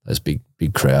 Those big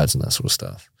crowds and that sort of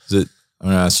stuff. I'm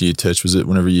going to ask you, Titch, was it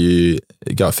whenever you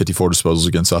got 54 disposals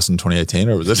against us in 2018,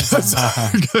 or was it?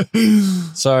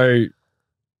 So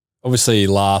obviously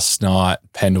last night,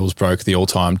 Pendles broke the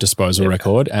all-time disposal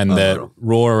record, and the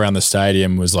roar around the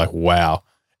stadium was like, wow.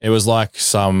 It was like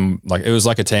it was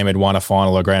like a team had won a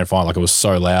final or grand final. Like, it was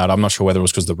so loud. I'm not sure whether it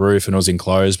was because of the roof and it was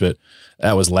enclosed, but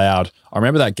that was loud. I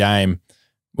remember that game.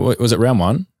 Was it round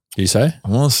 1? Did you say? I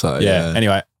want to say, yeah.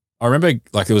 Anyway, I remember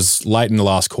like it was late in the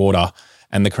last quarter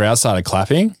and the crowd started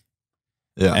clapping.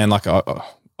 Yeah. And like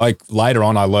later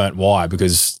on I learnt why,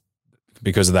 because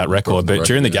of that record. But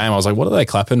during the game I was like, what are they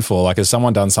clapping for? Like, has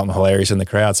someone done something hilarious in the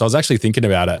crowd? So I was actually thinking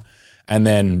about it. And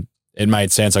then it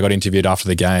made sense. I got interviewed after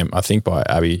the game, I think by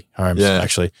Abby Holmes,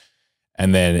 actually.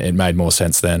 And then it made more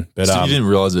sense then. But so you didn't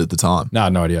realize it at the time? No,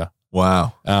 no idea.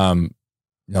 Wow.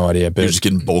 No idea. But you're just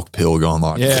getting bulk pill going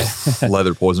like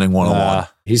leather poisoning 101.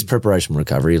 His preparation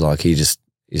recovery, like he just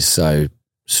is so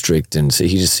strict, and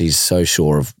he's so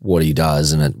sure of what he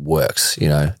does and it works,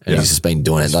 and he's just been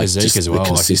doing it. Like physique just as well. the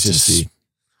consistency.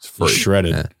 Like he's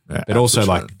shredded. Yeah, but also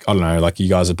like, I don't know, like you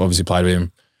guys have obviously played with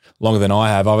him longer than I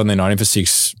have. I've only known him for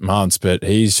 6 months, but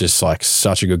he's just like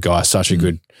such a good guy, such a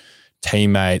good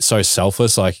teammate, so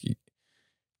selfless. Like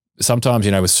sometimes,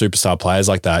 with superstar players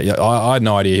like that, I had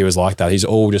no idea he was like that. He's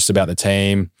all just about the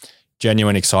team,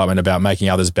 genuine excitement about making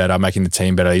others better, making the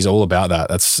team better. He's all about that.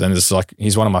 And it's like,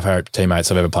 he's one of my favorite teammates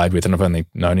I've ever played with, and I've only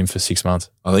known him for 6 months.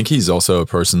 I think he's also a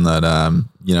person that,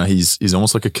 he's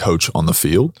almost like a coach on the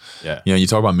field. Yeah. You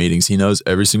talk about meetings. He knows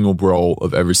every single role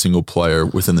of every single player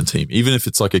within the team. Even if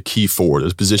it's like a key forward,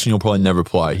 a position you'll probably never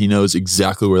play, he knows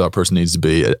exactly where that person needs to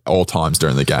be at all times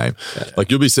during the game. Yeah.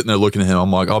 Like, you'll be sitting there looking at him.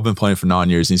 I'm like, I've been playing for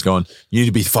 9 years. And he's going, you need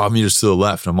to be 5 meters to the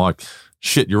left. And I'm like,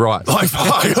 shit, you're right. Like,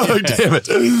 damn it.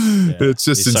 Yeah, it's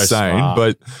just insane. So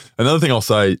but another thing I'll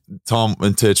say, Tom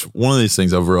and Titch, one of these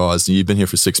things I've realized, you've been here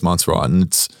for 6 months, right?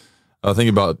 And I think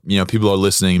about, people are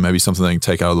listening, maybe something they can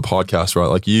take out of the podcast, right?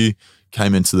 Like, you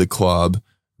came into the club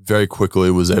very quickly,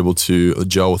 was able to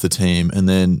gel with the team and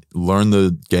then learn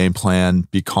the game plan,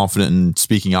 be confident in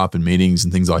speaking up in meetings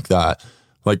and things like that.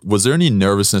 Like, was there any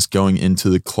nervousness going into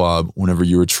the club whenever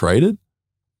you were traded?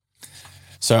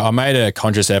 So I made a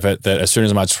conscious effort that as soon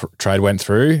as my trade went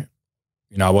through,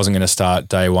 I wasn't going to start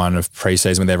day one of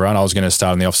preseason with everyone. I was going to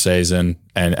start in the off season,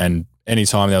 and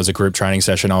anytime there was a group training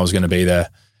session, I was going to be there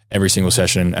every single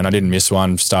session. And I didn't miss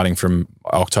one starting from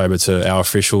October to our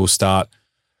official start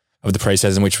of the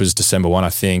preseason, which was December 1, I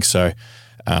think. So,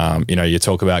 you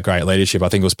talk about great leadership. I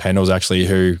think it was Pendles actually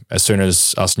who, as soon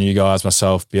as us new guys,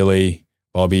 myself, Billy,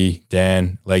 Bobby,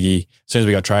 Dan, Leggy, as soon as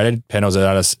we got traded, Pendles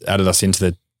added us into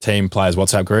the team players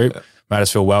WhatsApp group, made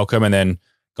us feel welcome. And then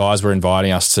guys were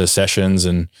inviting us to sessions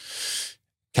and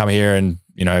come here and,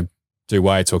 do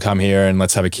weights, or come here and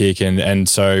let's have a kick. And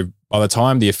so by the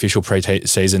time the official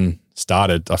pre-season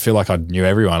started, I feel like I knew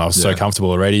everyone. I was so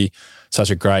comfortable already. Such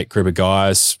a great group of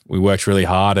guys. We worked really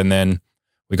hard, and then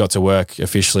we got to work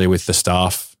officially with the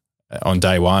staff on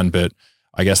day one. But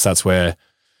I guess that's where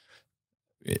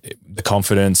the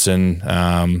confidence and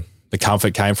the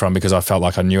comfort came from, because I felt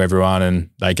like I knew everyone and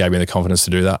they gave me the confidence to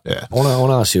do that. Yeah. I want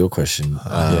to ask you a question.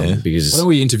 Because why don't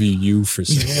we interview you for a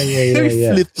second?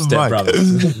 Yeah. Step brother.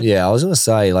 Yeah, I was going to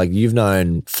say, like, you've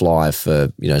known Fly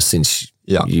for, since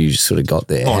you sort of got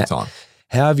there. Long time.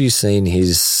 How have you seen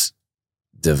his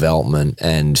development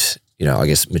and, I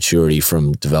guess maturity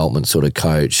from development sort of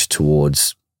coach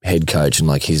towards head coach and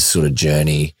like his sort of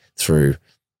journey through,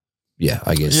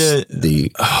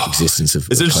 the existence of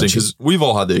It's interesting because we've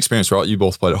all had the experience, right? You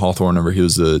both played at Hawthorn whenever he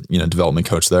was the development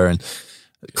coach there, and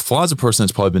Fly's a person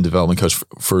that's probably been development coach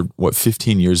for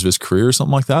 15 years of his career or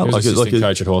something like that. He was assistant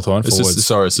coach at Hawthorn.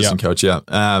 Assistant coach, yeah.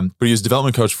 But he was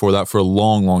development coach for that for a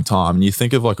long, long time. And you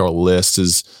think of like our list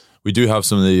as we do have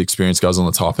some of the experienced guys on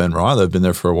the top end, right? They've been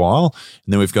there for a while.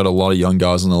 And then we've got a lot of young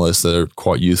guys on the list that are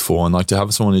quite youthful. And like to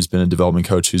have someone who's been a development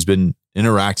coach who's been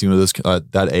interacting with this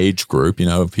that age group,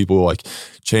 people like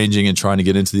changing and trying to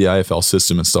get into the AFL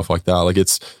system and stuff like that. Like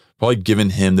it's probably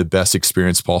given him the best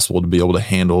experience possible to be able to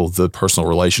handle the personal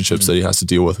relationships that he has to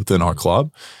deal with within our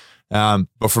club.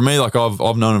 But for me, like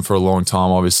I've known him for a long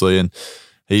time, obviously, and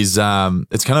he's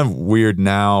it's kind of weird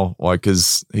now, like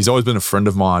because he's always been a friend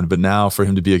of mine, but now for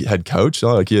him to be a head coach,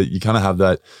 like you kind of have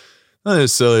that not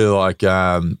necessarily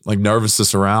like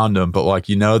nervousness around him, but like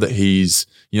that he's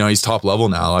he's top level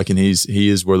now, like, and he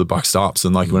is where the buck stops,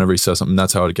 and like whenever he says something,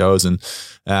 that's how it goes, and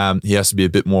he has to be a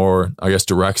bit more, I guess,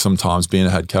 direct sometimes being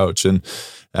a head coach, and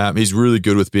he's really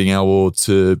good with being able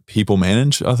to people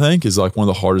manage. I think is like one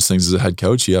of the hardest things as a head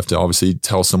coach. You have to obviously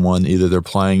tell someone either they're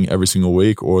playing every single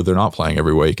week or they're not playing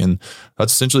every week, and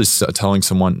that's essentially telling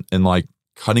someone and like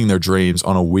cutting their dreams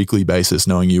on a weekly basis,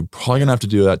 knowing you're probably gonna have to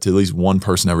do that to at least one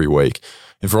person every week.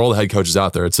 And for all the head coaches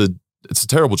out there, it's a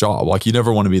terrible job. Like you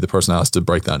never want to be the person that has to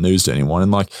break that news to anyone.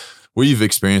 And like we've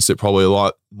experienced it probably a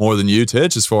lot more than you,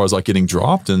 Titch, as far as like getting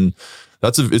dropped. And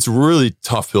it's a really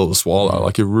tough pill to swallow.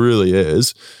 Like it really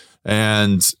is.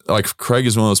 And like Craig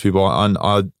is one of those people,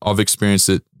 I've experienced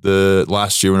it the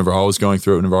last year whenever I was going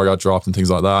through it, whenever I got dropped and things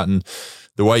like that. And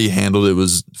the way he handled it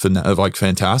was like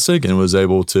fantastic, and was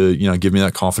able to, give me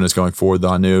that confidence going forward that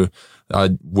I knew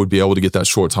I would be able to get that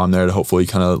short time there to hopefully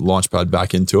kind of launch pad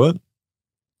back into it.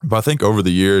 But I think over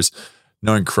the years,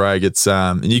 knowing Craig, it's,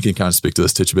 and you can kind of speak to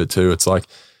this Titch a bit too. It's like,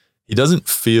 he doesn't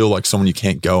feel like someone you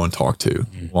can't go and talk to.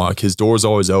 Mm-hmm. Like his door's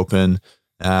always open.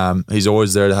 He's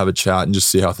always there to have a chat and just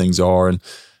see how things are.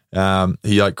 And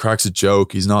he like cracks a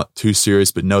joke. He's not too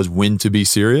serious, but knows when to be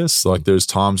serious. Like there's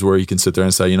times where he can sit there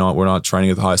and say, you know what, we're not training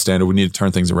at the highest standard. We need to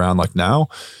turn things around like now.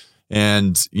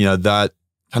 And, that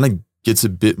kind of gets a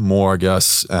bit more, I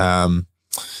guess,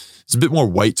 it's a bit more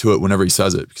weight to it whenever he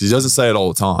says it, because he doesn't say it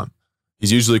all the time.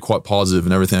 He's usually quite positive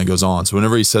in everything that goes on. So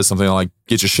whenever he says something like,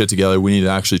 get your shit together, we need to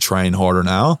actually train harder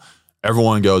now,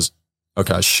 everyone goes,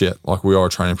 okay, shit, like we are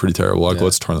training pretty terrible. Like,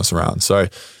 let's turn this around. So,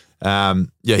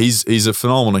 he's a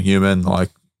phenomenal human, like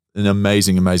an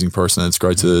amazing, amazing person. It's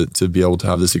great to be able to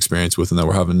have this experience with him that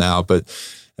we're having now. But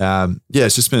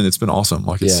it's been awesome.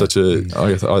 Like it's such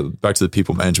a, back to the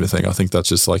people management thing. I think that's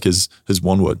just like his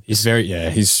one word.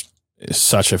 He's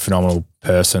such a phenomenal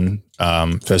person,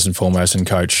 first and foremost, and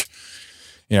coach.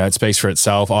 It speaks for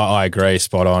itself. I agree,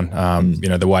 spot on.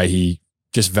 The way he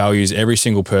just values every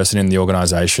single person in the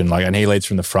organization, like, and he leads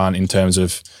from the front in terms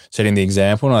of setting the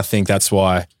example. And I think that's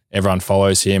why everyone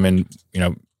follows him. And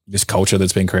this culture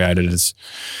that's been created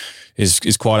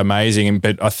is quite amazing.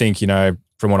 But I think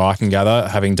from what I can gather,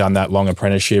 having done that long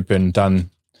apprenticeship and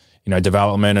done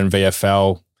development and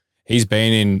VFL, he's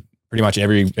been in pretty much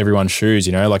everyone's shoes.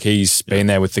 Like he's been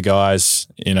there with the guys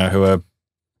who are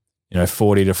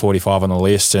 40 to 45 on the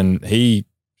list, and he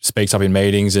speaks up in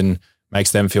meetings and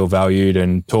makes them feel valued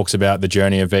and talks about the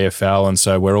journey of VFL. And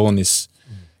so we're all in this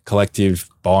collective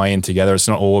buy-in together. It's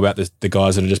not all about the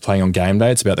guys that are just playing on game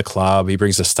day. It's about the club. He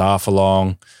brings the staff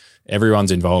along.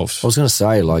 Everyone's involved. I was going to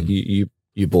say, like you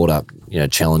brought up,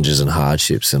 challenges and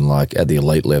hardships, and like at the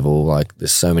elite level, like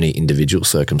there's so many individual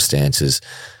circumstances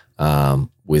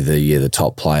with the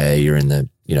top player, you're in the,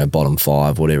 bottom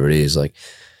five, whatever it is. Like,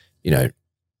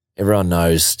 everyone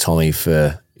knows Tommy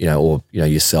for,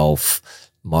 yourself,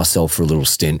 myself for a little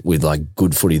stint with like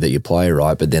good footy that you play,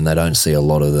 right? But then they don't see a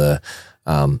lot of the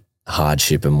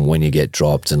hardship and when you get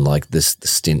dropped and like the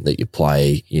stint that you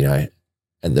play,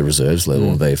 at the reserves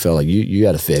level of VFL. Like you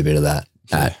had a fair bit of that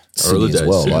at Sydney as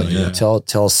well. Like tell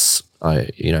us,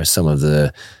 some of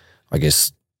the, I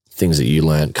guess, things that you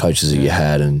learnt, coaches that you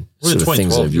had, and sort of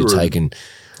things that you've taken.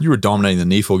 You were dominating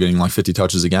the NEFL, getting like 50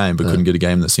 touches a game, but couldn't get a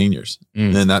game in the seniors.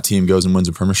 And then that team goes and wins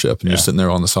a premiership, and you're sitting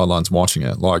there on the sidelines watching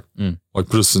it. Like,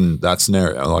 put us in that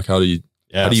scenario. Like, how do you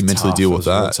mentally deal with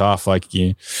that? It's tough. Like,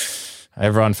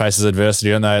 everyone faces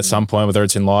adversity, don't they? At some point, whether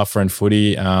it's in life or in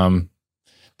footy.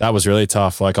 That was really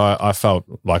tough. Like, I felt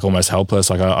like almost helpless.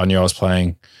 Like, I knew I was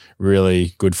playing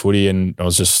really good footy, and I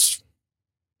was just,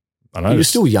 I don't know. You were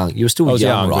still young. You were still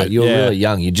young, right? You were really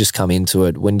young. You just come into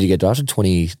it. When did you get drafted?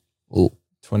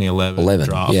 2011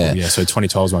 draft. yeah. So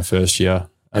 2012 was my first year.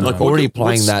 And like already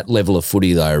playing that level of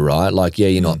footy though, right? Like, yeah,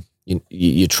 you're not,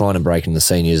 you're trying to break into the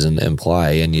seniors and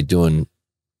play, and you're doing,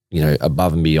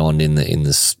 above and beyond in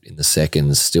the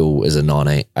seconds still as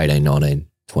a 18, 19,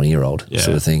 20-year-old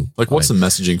sort of thing. Like, what's the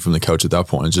messaging from the coach at that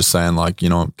point? It's just saying like,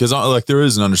 because like there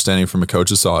is an understanding from a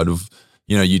coach's side of,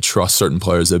 you trust certain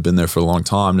players that have been there for a long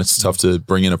time. And it's tough to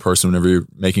bring in a person whenever you're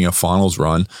making a finals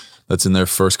run that's in their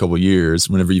first couple of years,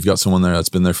 whenever you've got someone there that's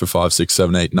been there for 5, 6,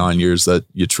 7, 8, 9 years that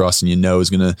you trust and is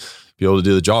going to be able to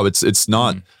do the job. It's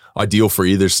not ideal for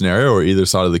either scenario or either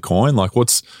side of the coin. Like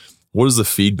what is the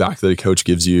feedback that a coach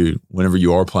gives you whenever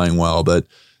you are playing well that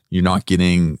you're not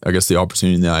getting, I guess, the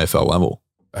opportunity in the AFL level?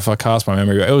 If I cast my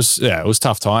memory, it was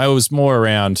tough time. It was more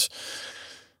around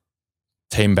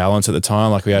team balance at the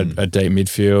time. Like we had a deep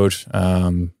midfield.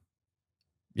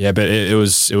 But it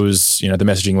was the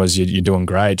messaging was you're doing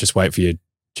great. Just wait for your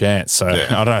chance. So I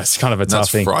don't know. It's kind of a tough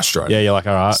thing. That's frustrating. Yeah, you're like,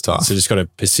 all right. So just got to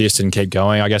persist and keep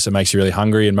going. I guess it makes you really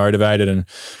hungry and motivated. And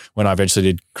when I eventually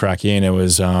did crack in, it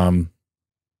was I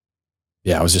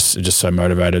was just so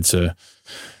motivated to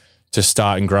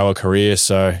start and grow a career.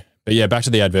 So, but yeah, back to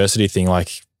the adversity thing.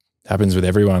 Like happens with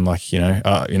everyone. Like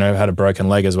had a broken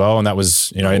leg as well, and that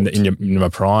was in my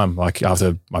prime, like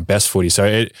after my best footy.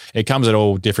 So it comes at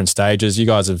all different stages. You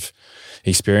guys have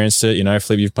experienced it.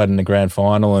 Flip, you've played in the grand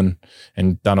final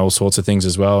and done all sorts of things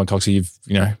as well. And Coxie, you've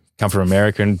come from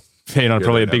America and been on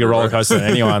probably a bigger roller coaster than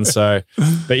anyone. So,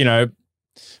 but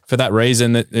for that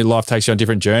reason, that life takes you on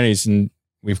different journeys, and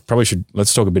we probably should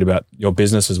let's talk a bit about your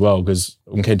business as well, because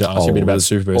I'm keen to ask you a bit about the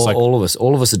Super Boost. All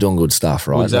of us are doing good stuff,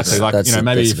 right? Well, exactly.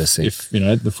 Maybe if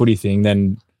the footy thing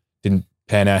then didn't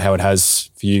pan out how it has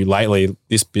for you lately,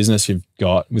 this business you've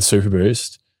got with Super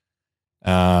Boost,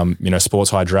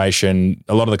 sports hydration.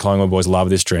 A lot of the Collingwood boys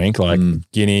love this drink, like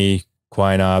Guinea,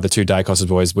 Quainer, the two Dacos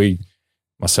boys.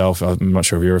 Myself, I'm not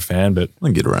sure if you're a fan, but I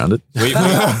can get around it.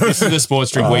 This is the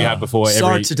sports drink we have before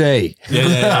every. Today.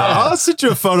 Yeah. I'll send you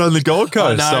a photo on the Gold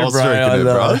Coast. I know, Drinking it,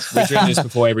 bro. We drink this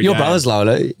before every Your game. brother's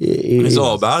low. He's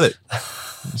all about it.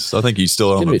 So I think you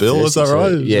still own the bill. Is that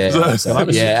right? Yeah.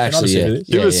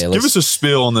 Give us a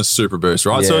spiel on this Super Boost,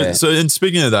 right? Yeah. So in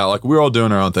speaking of that, like we're all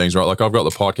doing our own things, right? Like I've got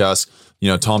the podcast.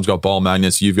 Tom's got Ball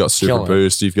Magnets. You've got Super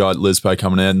Boost. You've got Liz Pay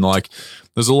coming in. And like,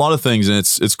 there's a lot of things, and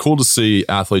it's cool to see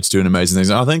athletes doing amazing things.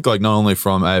 And I think like not only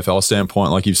from AFL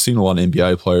standpoint, like you've seen a lot of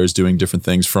NBA players doing different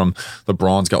things. From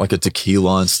LeBron's got like a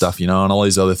tequila and stuff, and all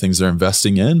these other things they're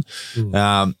investing in.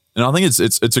 And I think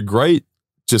it's a great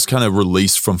just kind of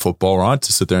release from football, right?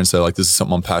 To sit there and say like, this is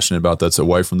something I'm passionate about that's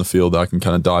away from the field that I can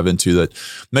kind of dive into that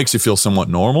makes you feel somewhat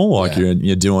normal. Like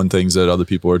you're doing things that other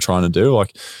people are trying to do.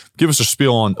 Like give us a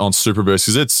spiel on Super Boost,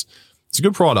 because it's a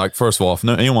good product. First of all, if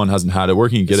anyone hasn't had it, where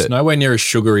can you get it? It's nowhere near as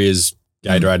sugary as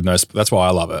Gatorade. That's why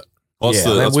I love it.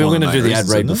 We were going to do the ad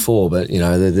read before, but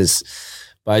there's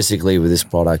basically with this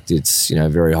product, it's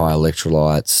very high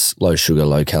electrolytes, low sugar,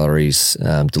 low calories,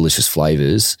 delicious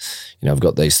flavors. I've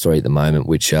got these three at the moment,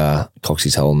 which are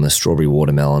Coxie's holding the strawberry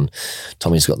watermelon,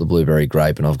 Tommy's got the blueberry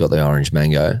grape, and I've got the orange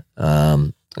mango.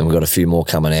 And we've got a few more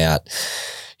coming out,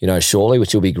 shortly,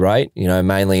 which will be great.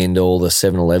 Mainly into all the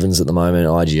 7-Elevens at the moment,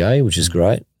 IGA, which is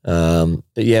great. But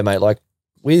yeah, mate, like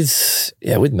with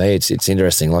me, it's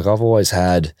interesting. Like I've always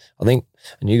had, I think,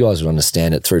 and you guys would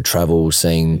understand it through travel,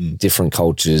 seeing different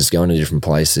cultures, going to different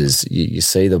places. You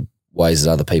see the ways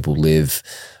that other people live,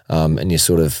 and you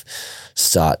sort of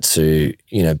start to,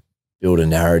 build a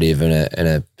narrative and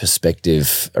a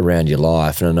perspective around your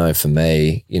life. And I know for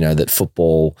me, that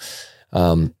football,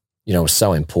 was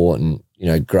so important,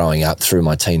 growing up through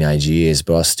my teenage years,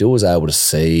 but I still was able to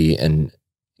see and,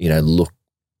 look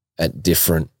at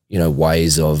different,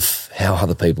 ways of how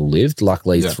other people lived,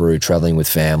 luckily through traveling with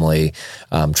family,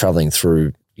 traveling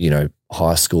through,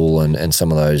 high school and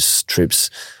some of those trips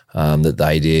that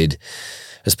they did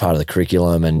as part of the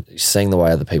curriculum, and seeing the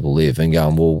way other people live and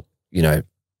going, well,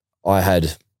 I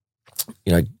had,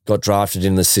 got drafted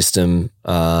in the system,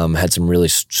 had some really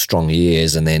strong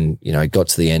years, and then, got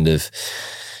to the end of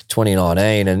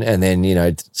 2019 and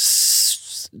then,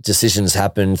 decisions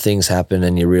happen, things happen,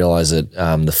 and you realize that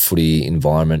the footy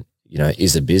environment,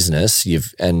 is a business.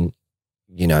 It's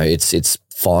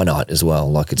finite as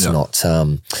well. Like it's not,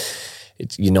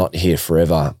 you're not here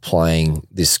forever playing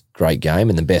this great game,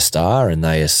 and the best are, and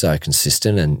they are so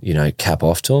consistent and, cap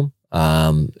off to them.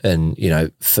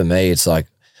 And, for me, it's like,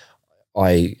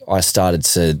 I started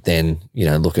to then,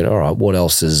 look at, all right, what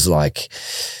else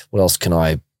can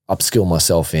I upskill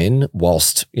myself in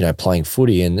whilst, playing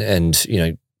footy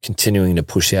and continuing to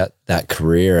push out that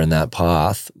career and that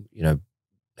path,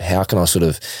 how can I sort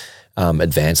of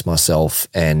advance myself,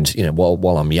 and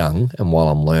while I'm young and while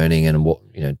I'm learning and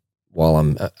while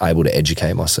I'm able to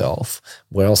educate myself,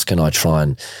 where else can I try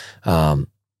and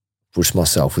push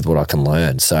myself with what I can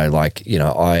learn? So I like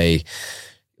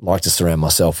to surround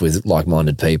myself with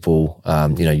like-minded people.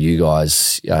 You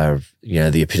guys are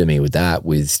the epitome with that,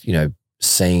 with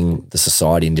seeing the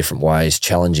society in different ways,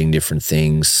 challenging different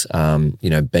things,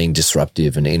 being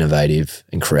disruptive and innovative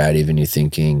and creative in your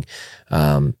thinking,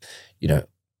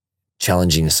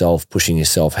 challenging yourself, pushing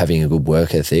yourself, having a good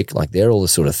work ethic. Like, they're all the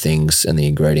sort of things and the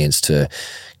ingredients to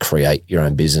create your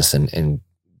own business and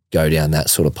go down that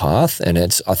sort of path. And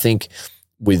I think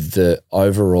with the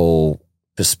overall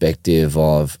perspective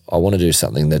of, I want to do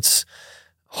something that's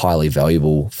highly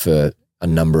valuable for a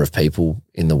number of people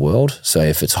in the world. So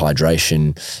if it's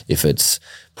hydration, if it's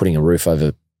putting a roof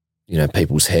over,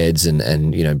 people's heads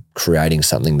and creating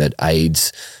something that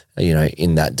aids,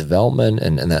 in that development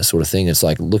and that sort of thing, it's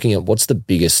like looking at what's the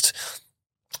biggest,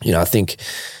 I think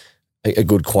a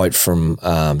good quote from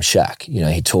Shaq,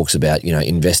 he talks about,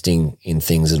 investing in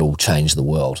things that will change the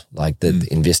world, like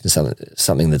invest in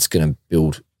something that's going to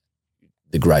build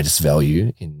the greatest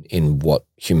value in what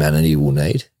humanity will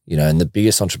need. And the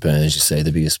biggest entrepreneurs you see,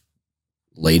 the biggest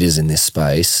leaders in this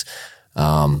space,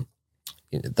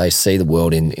 they see the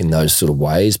world in those sort of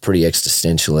ways, pretty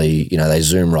existentially. They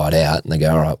zoom right out and they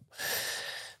go, all right,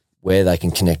 where they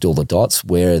can connect all the dots,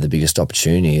 where are the biggest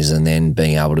opportunities, and then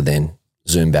being able to then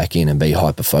zoom back in and be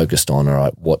hyper-focused on, all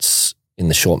right, what's in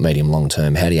the short, medium, long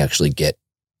term, how do you actually get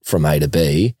from A to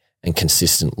B and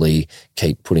consistently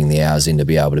keep putting the hours in to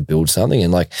be able to build something.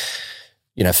 And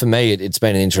for me, it's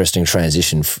been an interesting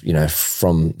transition,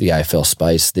 from the AFL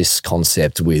space. This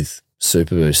concept with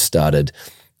Superboost started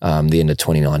the end of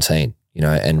 2019,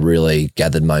 and really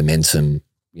gathered momentum,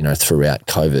 throughout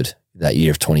COVID, that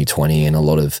year of 2020, and a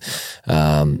lot of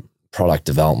product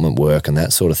development work and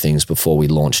that sort of things before we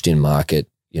launched in market,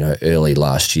 early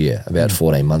last year, about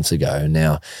 14 months ago. And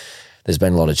now there's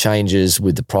been a lot of changes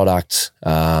with the product,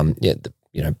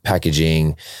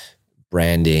 packaging,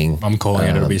 branding. I'm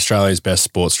calling it'll be Australia's best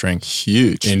sports drink.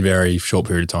 Huge. In very short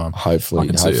period of time.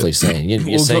 Hopefully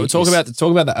seeing. Talk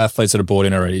about the athletes that are bought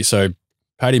in already. So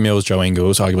Paddy Mills, Joe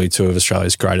Ingles, arguably two of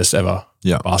Australia's greatest ever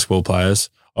basketball players.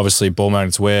 Obviously, Ball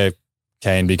Magnets, we're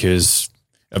keen because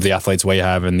of the athletes we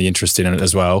have and the interest in it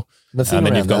as well. And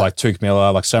then you've got like Tuke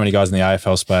Miller, like so many guys in the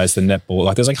AFL space, the netball.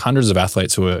 Like, there's like hundreds of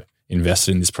athletes who are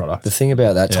invested in this product. The thing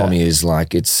about that, Tommy, is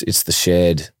like it's the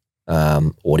shared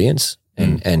audience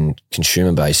and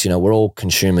consumer base. We're all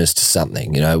consumers to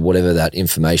something. Whatever that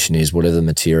information is, whatever the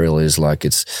material is, like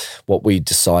it's what we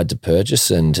decide to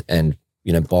purchase and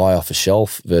buy off a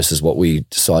shelf versus what we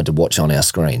decide to watch on our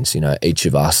screens. Each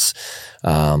of us,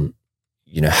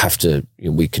 have to,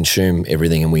 we consume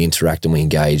everything and we interact and we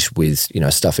engage with,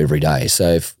 stuff every day.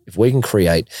 So if we can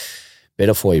create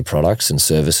better for you products and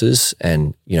services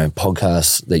and,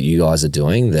 podcasts that you guys are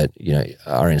doing that,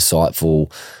 are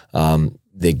insightful,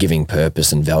 they're giving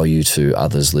purpose and value to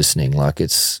others listening. Like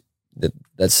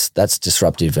that's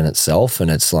disruptive in itself.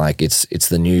 And it's like, it's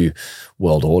the new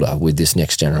world order with this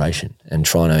next generation and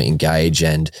trying to engage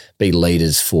and be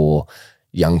leaders for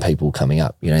young people coming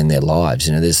up, in their lives.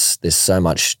 There's so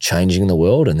much changing in the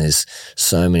world and there's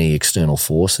so many external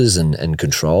forces and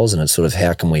controls, and it's sort of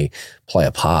how can we play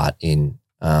a part in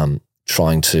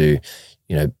trying to,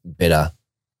 better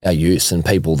our youth and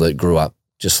people that grew up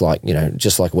just like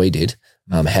we did.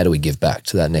 How do we give back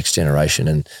to that next generation?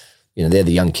 And, they're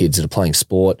the young kids that are playing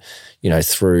sport,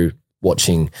 through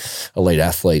watching elite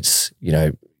athletes,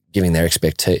 giving their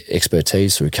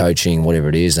expertise through coaching, whatever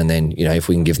it is. And then, if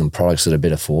we can give them products that are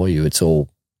better for you, it's all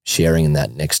sharing in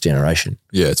that next generation.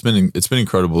 Yeah, it's been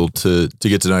incredible to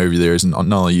get to know you there, and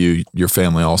not only you, your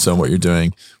family also, and what you're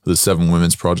doing with the 7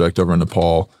 Women's Project over in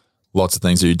Nepal. Lots of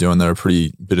things that you're doing that are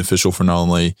pretty beneficial for not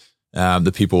only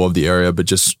the people of the area, but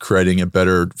just creating a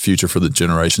better future for the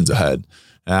generations ahead.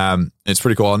 It's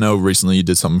pretty cool. I know recently you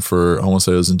did something for, I want to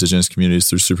say it was Indigenous communities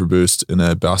through Superboost in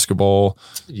a basketball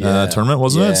tournament,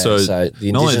 wasn't it? So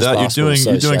not only that,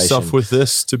 you're doing stuff with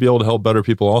this to be able to help better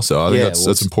people also. I think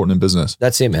that's important in business.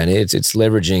 That's it, man. It's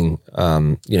leveraging,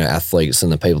 athletes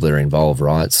and the people that are involved,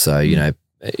 right? So,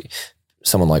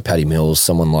 someone like Paddy Mills,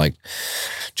 someone like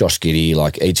Josh Giddey,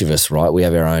 like each of us, right? We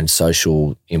have our own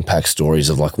social impact stories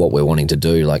of like what we're wanting to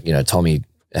do. Like, Tommy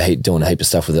doing a heap of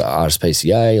stuff with the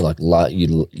RSPCA,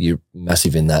 like you're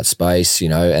massive in that space,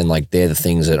 and like they're the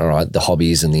things that, all right, the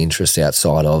hobbies and the interests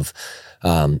outside of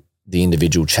the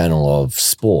individual channel of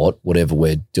sport, whatever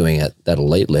we're doing at that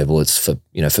elite level. It's for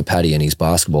Paddy and his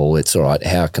basketball. It's all right,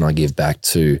 how can I give back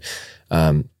to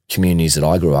communities that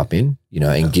I grew up in,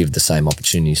 and give the same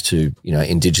opportunities to,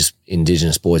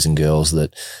 indigenous boys and girls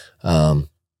that,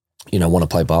 want to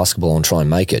play basketball and try and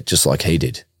make it just like he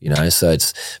did, So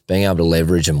it's being able to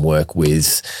leverage and work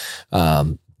with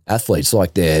athletes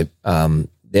like they're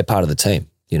part of the team.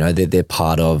 They're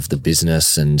part of the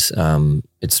business, and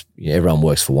it's everyone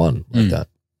works for one like that.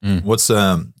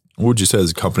 What would you say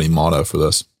is a company motto for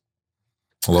this?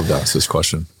 I love to ask this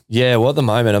question. Yeah, well, at the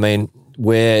moment, I mean,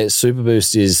 where Super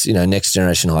Boost is, next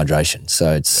generation hydration.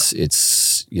 So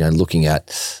it's looking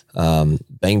at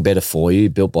being better for you,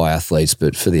 built by athletes,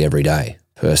 but for the everyday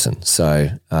person. So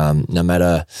no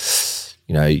matter,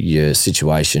 your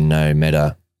situation, no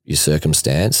matter your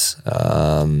circumstance,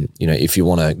 if you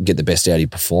want to get the best out of your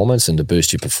performance and to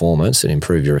boost your performance and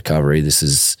improve your recovery, this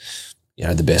is,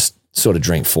 the best sort of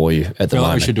drink for you at the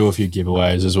moment. We should do a few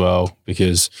giveaways as well,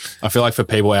 because I feel like for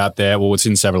people out there, well, it's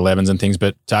in 7-Elevens and things,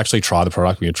 but to actually try the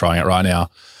product, we're trying it right now.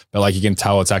 But like you can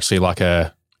tell, it's actually like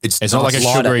it's not like a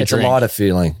sugary drink. It's a lighter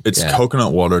feeling. It's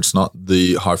coconut water. It's not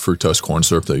the high fructose corn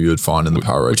syrup that you would find in the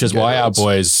Powerade. Which is why our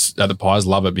boys at the Pies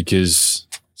love it, because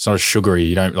it's not as sugary.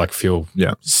 You don't like feel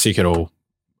sick at all.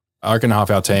 I reckon half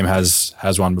our team has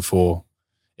one before.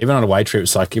 Even on away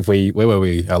trips, like where were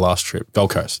we our last trip?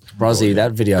 Gold Coast. Brazzy,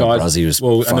 that video of Brazzy was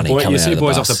funny. And you see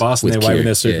boys off the bus and they're waving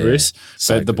their Super Boost.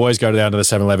 So the boys go down to the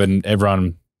 7-Eleven,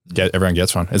 everyone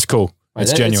gets one. It's cool.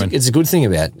 It's genuine. It's a good thing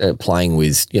about playing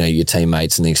with, your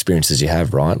teammates and the experiences you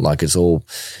have, right? Like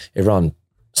everyone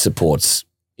supports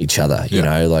each other,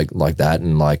 like that.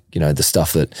 And like, the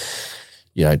stuff that,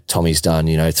 Tommy's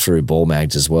done, through ball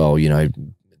mags as well,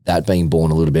 that being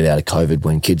born a little bit out of COVID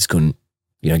when kids couldn't,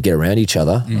 get around each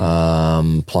other,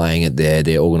 playing at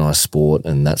their organised sport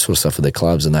and that sort of stuff with their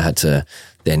clubs, and they had to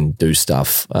then do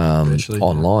stuff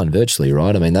virtually,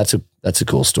 right? I mean, that's a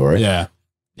cool story. Yeah.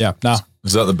 No.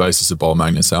 Is that the basis of Bowl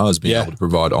Magnets now, is being able to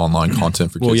provide online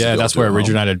content for kids? Well, yeah, that's where it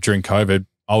originated during COVID.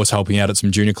 I was helping out at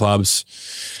some junior clubs,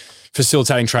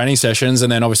 facilitating training sessions,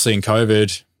 and then obviously in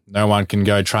COVID, no one can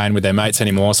go train with their mates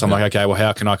anymore. So I'm like, okay, well,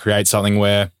 how can I create something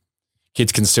where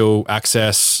kids can still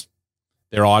access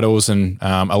their idols and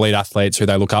elite athletes who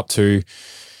they look up to?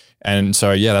 And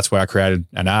so, that's where I created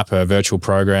an app, a virtual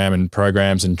program and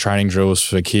programs and training drills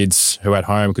for kids who at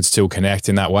home could still connect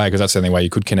in that way, because that's the only way you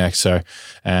could connect. So,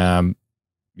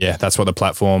 that's what the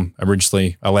platform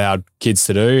originally allowed kids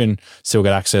to do and still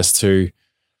get access to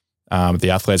the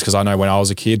athletes. Because I know when I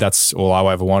was a kid, that's all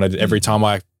I ever wanted. Every time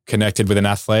I connected with an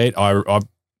athlete, I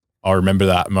remember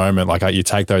that moment. Like you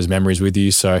take those memories with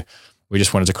you. So we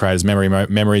just wanted to create as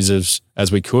memories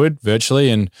as we could virtually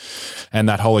and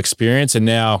that whole experience. And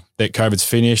now that COVID's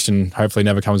finished and hopefully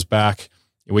never comes back,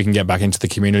 we can get back into the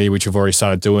community, which we've already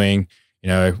started doing.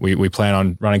 We plan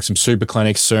on running some super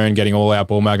clinics soon, getting all our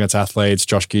Ball Magnets athletes,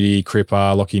 Josh Giddey,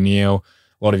 Cripper, Lockie Neal,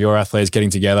 a lot of your athletes getting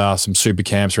together, some super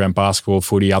camps around basketball,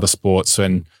 footy, other sports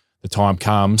when the time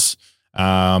comes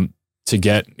to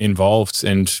get involved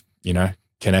and,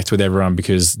 connect with everyone,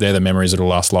 because they're the memories that'll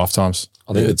last lifetimes.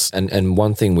 I think it's and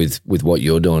one thing with what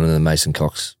you're doing in the Mason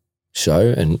Cox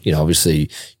show, and obviously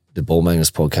the Ball Magnets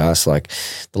podcast, like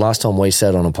the last time we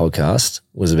sat on a podcast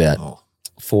was about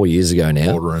 4 years ago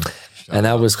now. Boardroom. And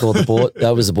that was called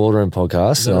that was the Boardroom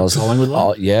podcast. And I was Collingwood.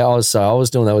 I was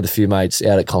doing that with a few mates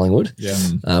out at Collingwood.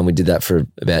 Yeah. We did that for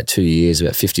about 2 years,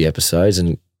 about 50 episodes,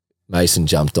 and Mason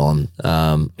jumped on.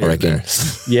 I reckon.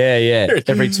 Yeah.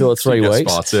 Every 2 or 3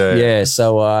 weeks. Spots,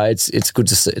 So it's good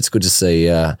to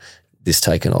see this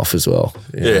taken off as well.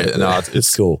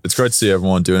 It's cool. It's great to see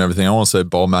everyone doing everything. I want to say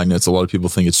Ball Magnets. A lot of people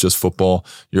think it's just football.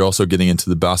 You're also getting into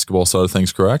the basketball side of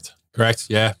things, correct? Correct.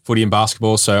 Yeah. Footy and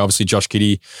basketball. So obviously Josh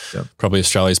Giddey, probably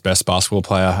Australia's best basketball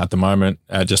player at the moment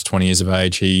at just 20 years of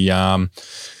age. He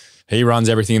runs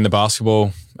everything in the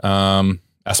basketball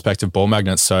aspect of Ball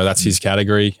Magnets. So that's his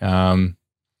category.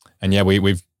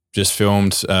 We've just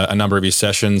filmed a number of his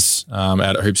sessions out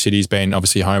at Hoop City. He's been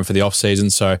obviously home for the off season.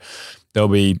 So there'll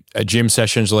be gym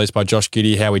sessions released by Josh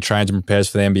Giddey, how he trains and prepares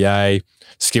for the NBA,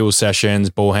 skill sessions,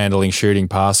 ball handling, shooting,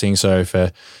 passing. So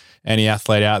for any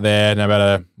athlete out there, no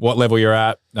matter what level you're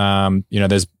at,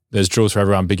 there's drills for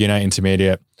everyone, beginner,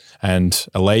 intermediate, and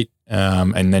elite.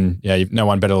 And then, no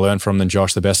one better to learn from than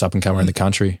Josh, the best up-and-comer in the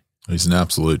country. He's an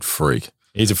absolute freak.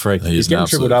 He's a freak. He's getting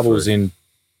triple-doubles in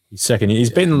his second year.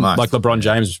 He's been like LeBron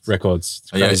James records.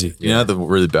 It's crazy. The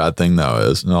really bad thing, though,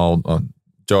 is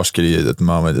Josh Giddey at the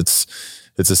moment, it's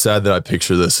a sad that I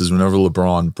picture this is whenever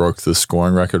LeBron broke the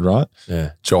scoring record, right?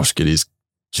 Yeah. Josh Giddey's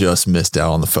just missed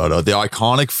out on the photo. The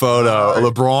iconic photo,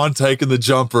 LeBron taking the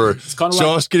jumper.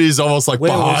 Josh Giddey's almost like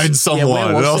behind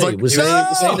someone. And I was like, was he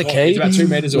in the key? He's about 2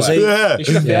 meters away. Yeah. He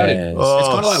should have found it. It's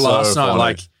kind of like last night.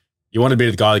 Like You want to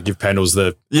be the guy that give Pendles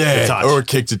the touch. or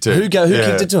kicked it to Who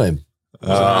kicked it to him?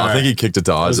 I think he kicked it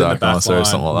to Isaac or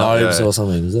something like that. Nobes or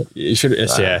something, is it? You should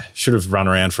have run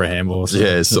around for a handball or something.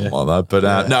 Yeah, something like that.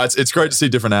 But no, it's great to see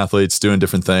different athletes doing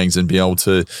different things and be able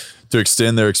to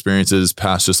extend their experiences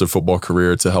past just a football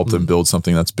career to help them build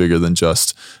something that's bigger than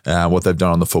just what they've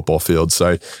done on the football field.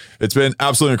 So it's been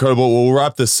absolutely incredible. We'll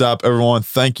wrap this up. Everyone,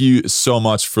 thank you so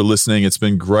much for listening. It's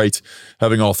been great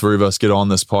having all three of us get on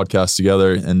this podcast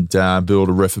together and be able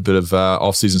to riff a bit of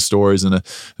off-season stories and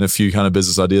a few kind of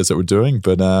business ideas that we're doing.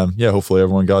 But hopefully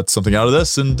everyone got something out of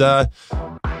this, and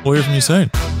we'll hear from you soon.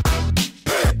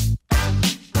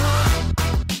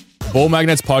 Ball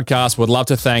Magnets Podcast would love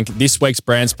to thank this week's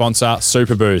brand sponsor,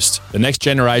 Super Boost, the next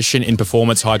generation in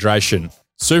performance hydration.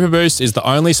 Super Boost is the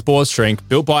only sports drink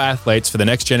built by athletes for the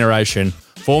next generation,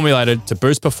 formulated to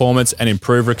boost performance and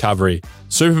improve recovery.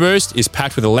 Super Boost is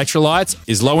packed with electrolytes,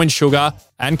 is low in sugar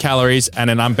and calories, and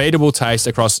an unbeatable taste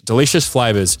across delicious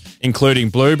flavors, including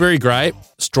blueberry grape,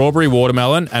 strawberry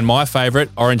watermelon, and my favorite,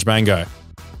 orange mango.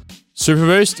 Super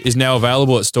Boost is now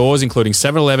available at stores including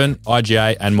 7-Eleven,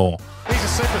 IGA, and more. He's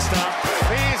a superstar.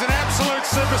 He is an absolute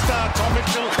superstar, Tom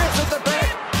Mitchell. Cripps at the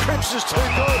back. Cripps is too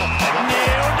good.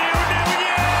 Nil.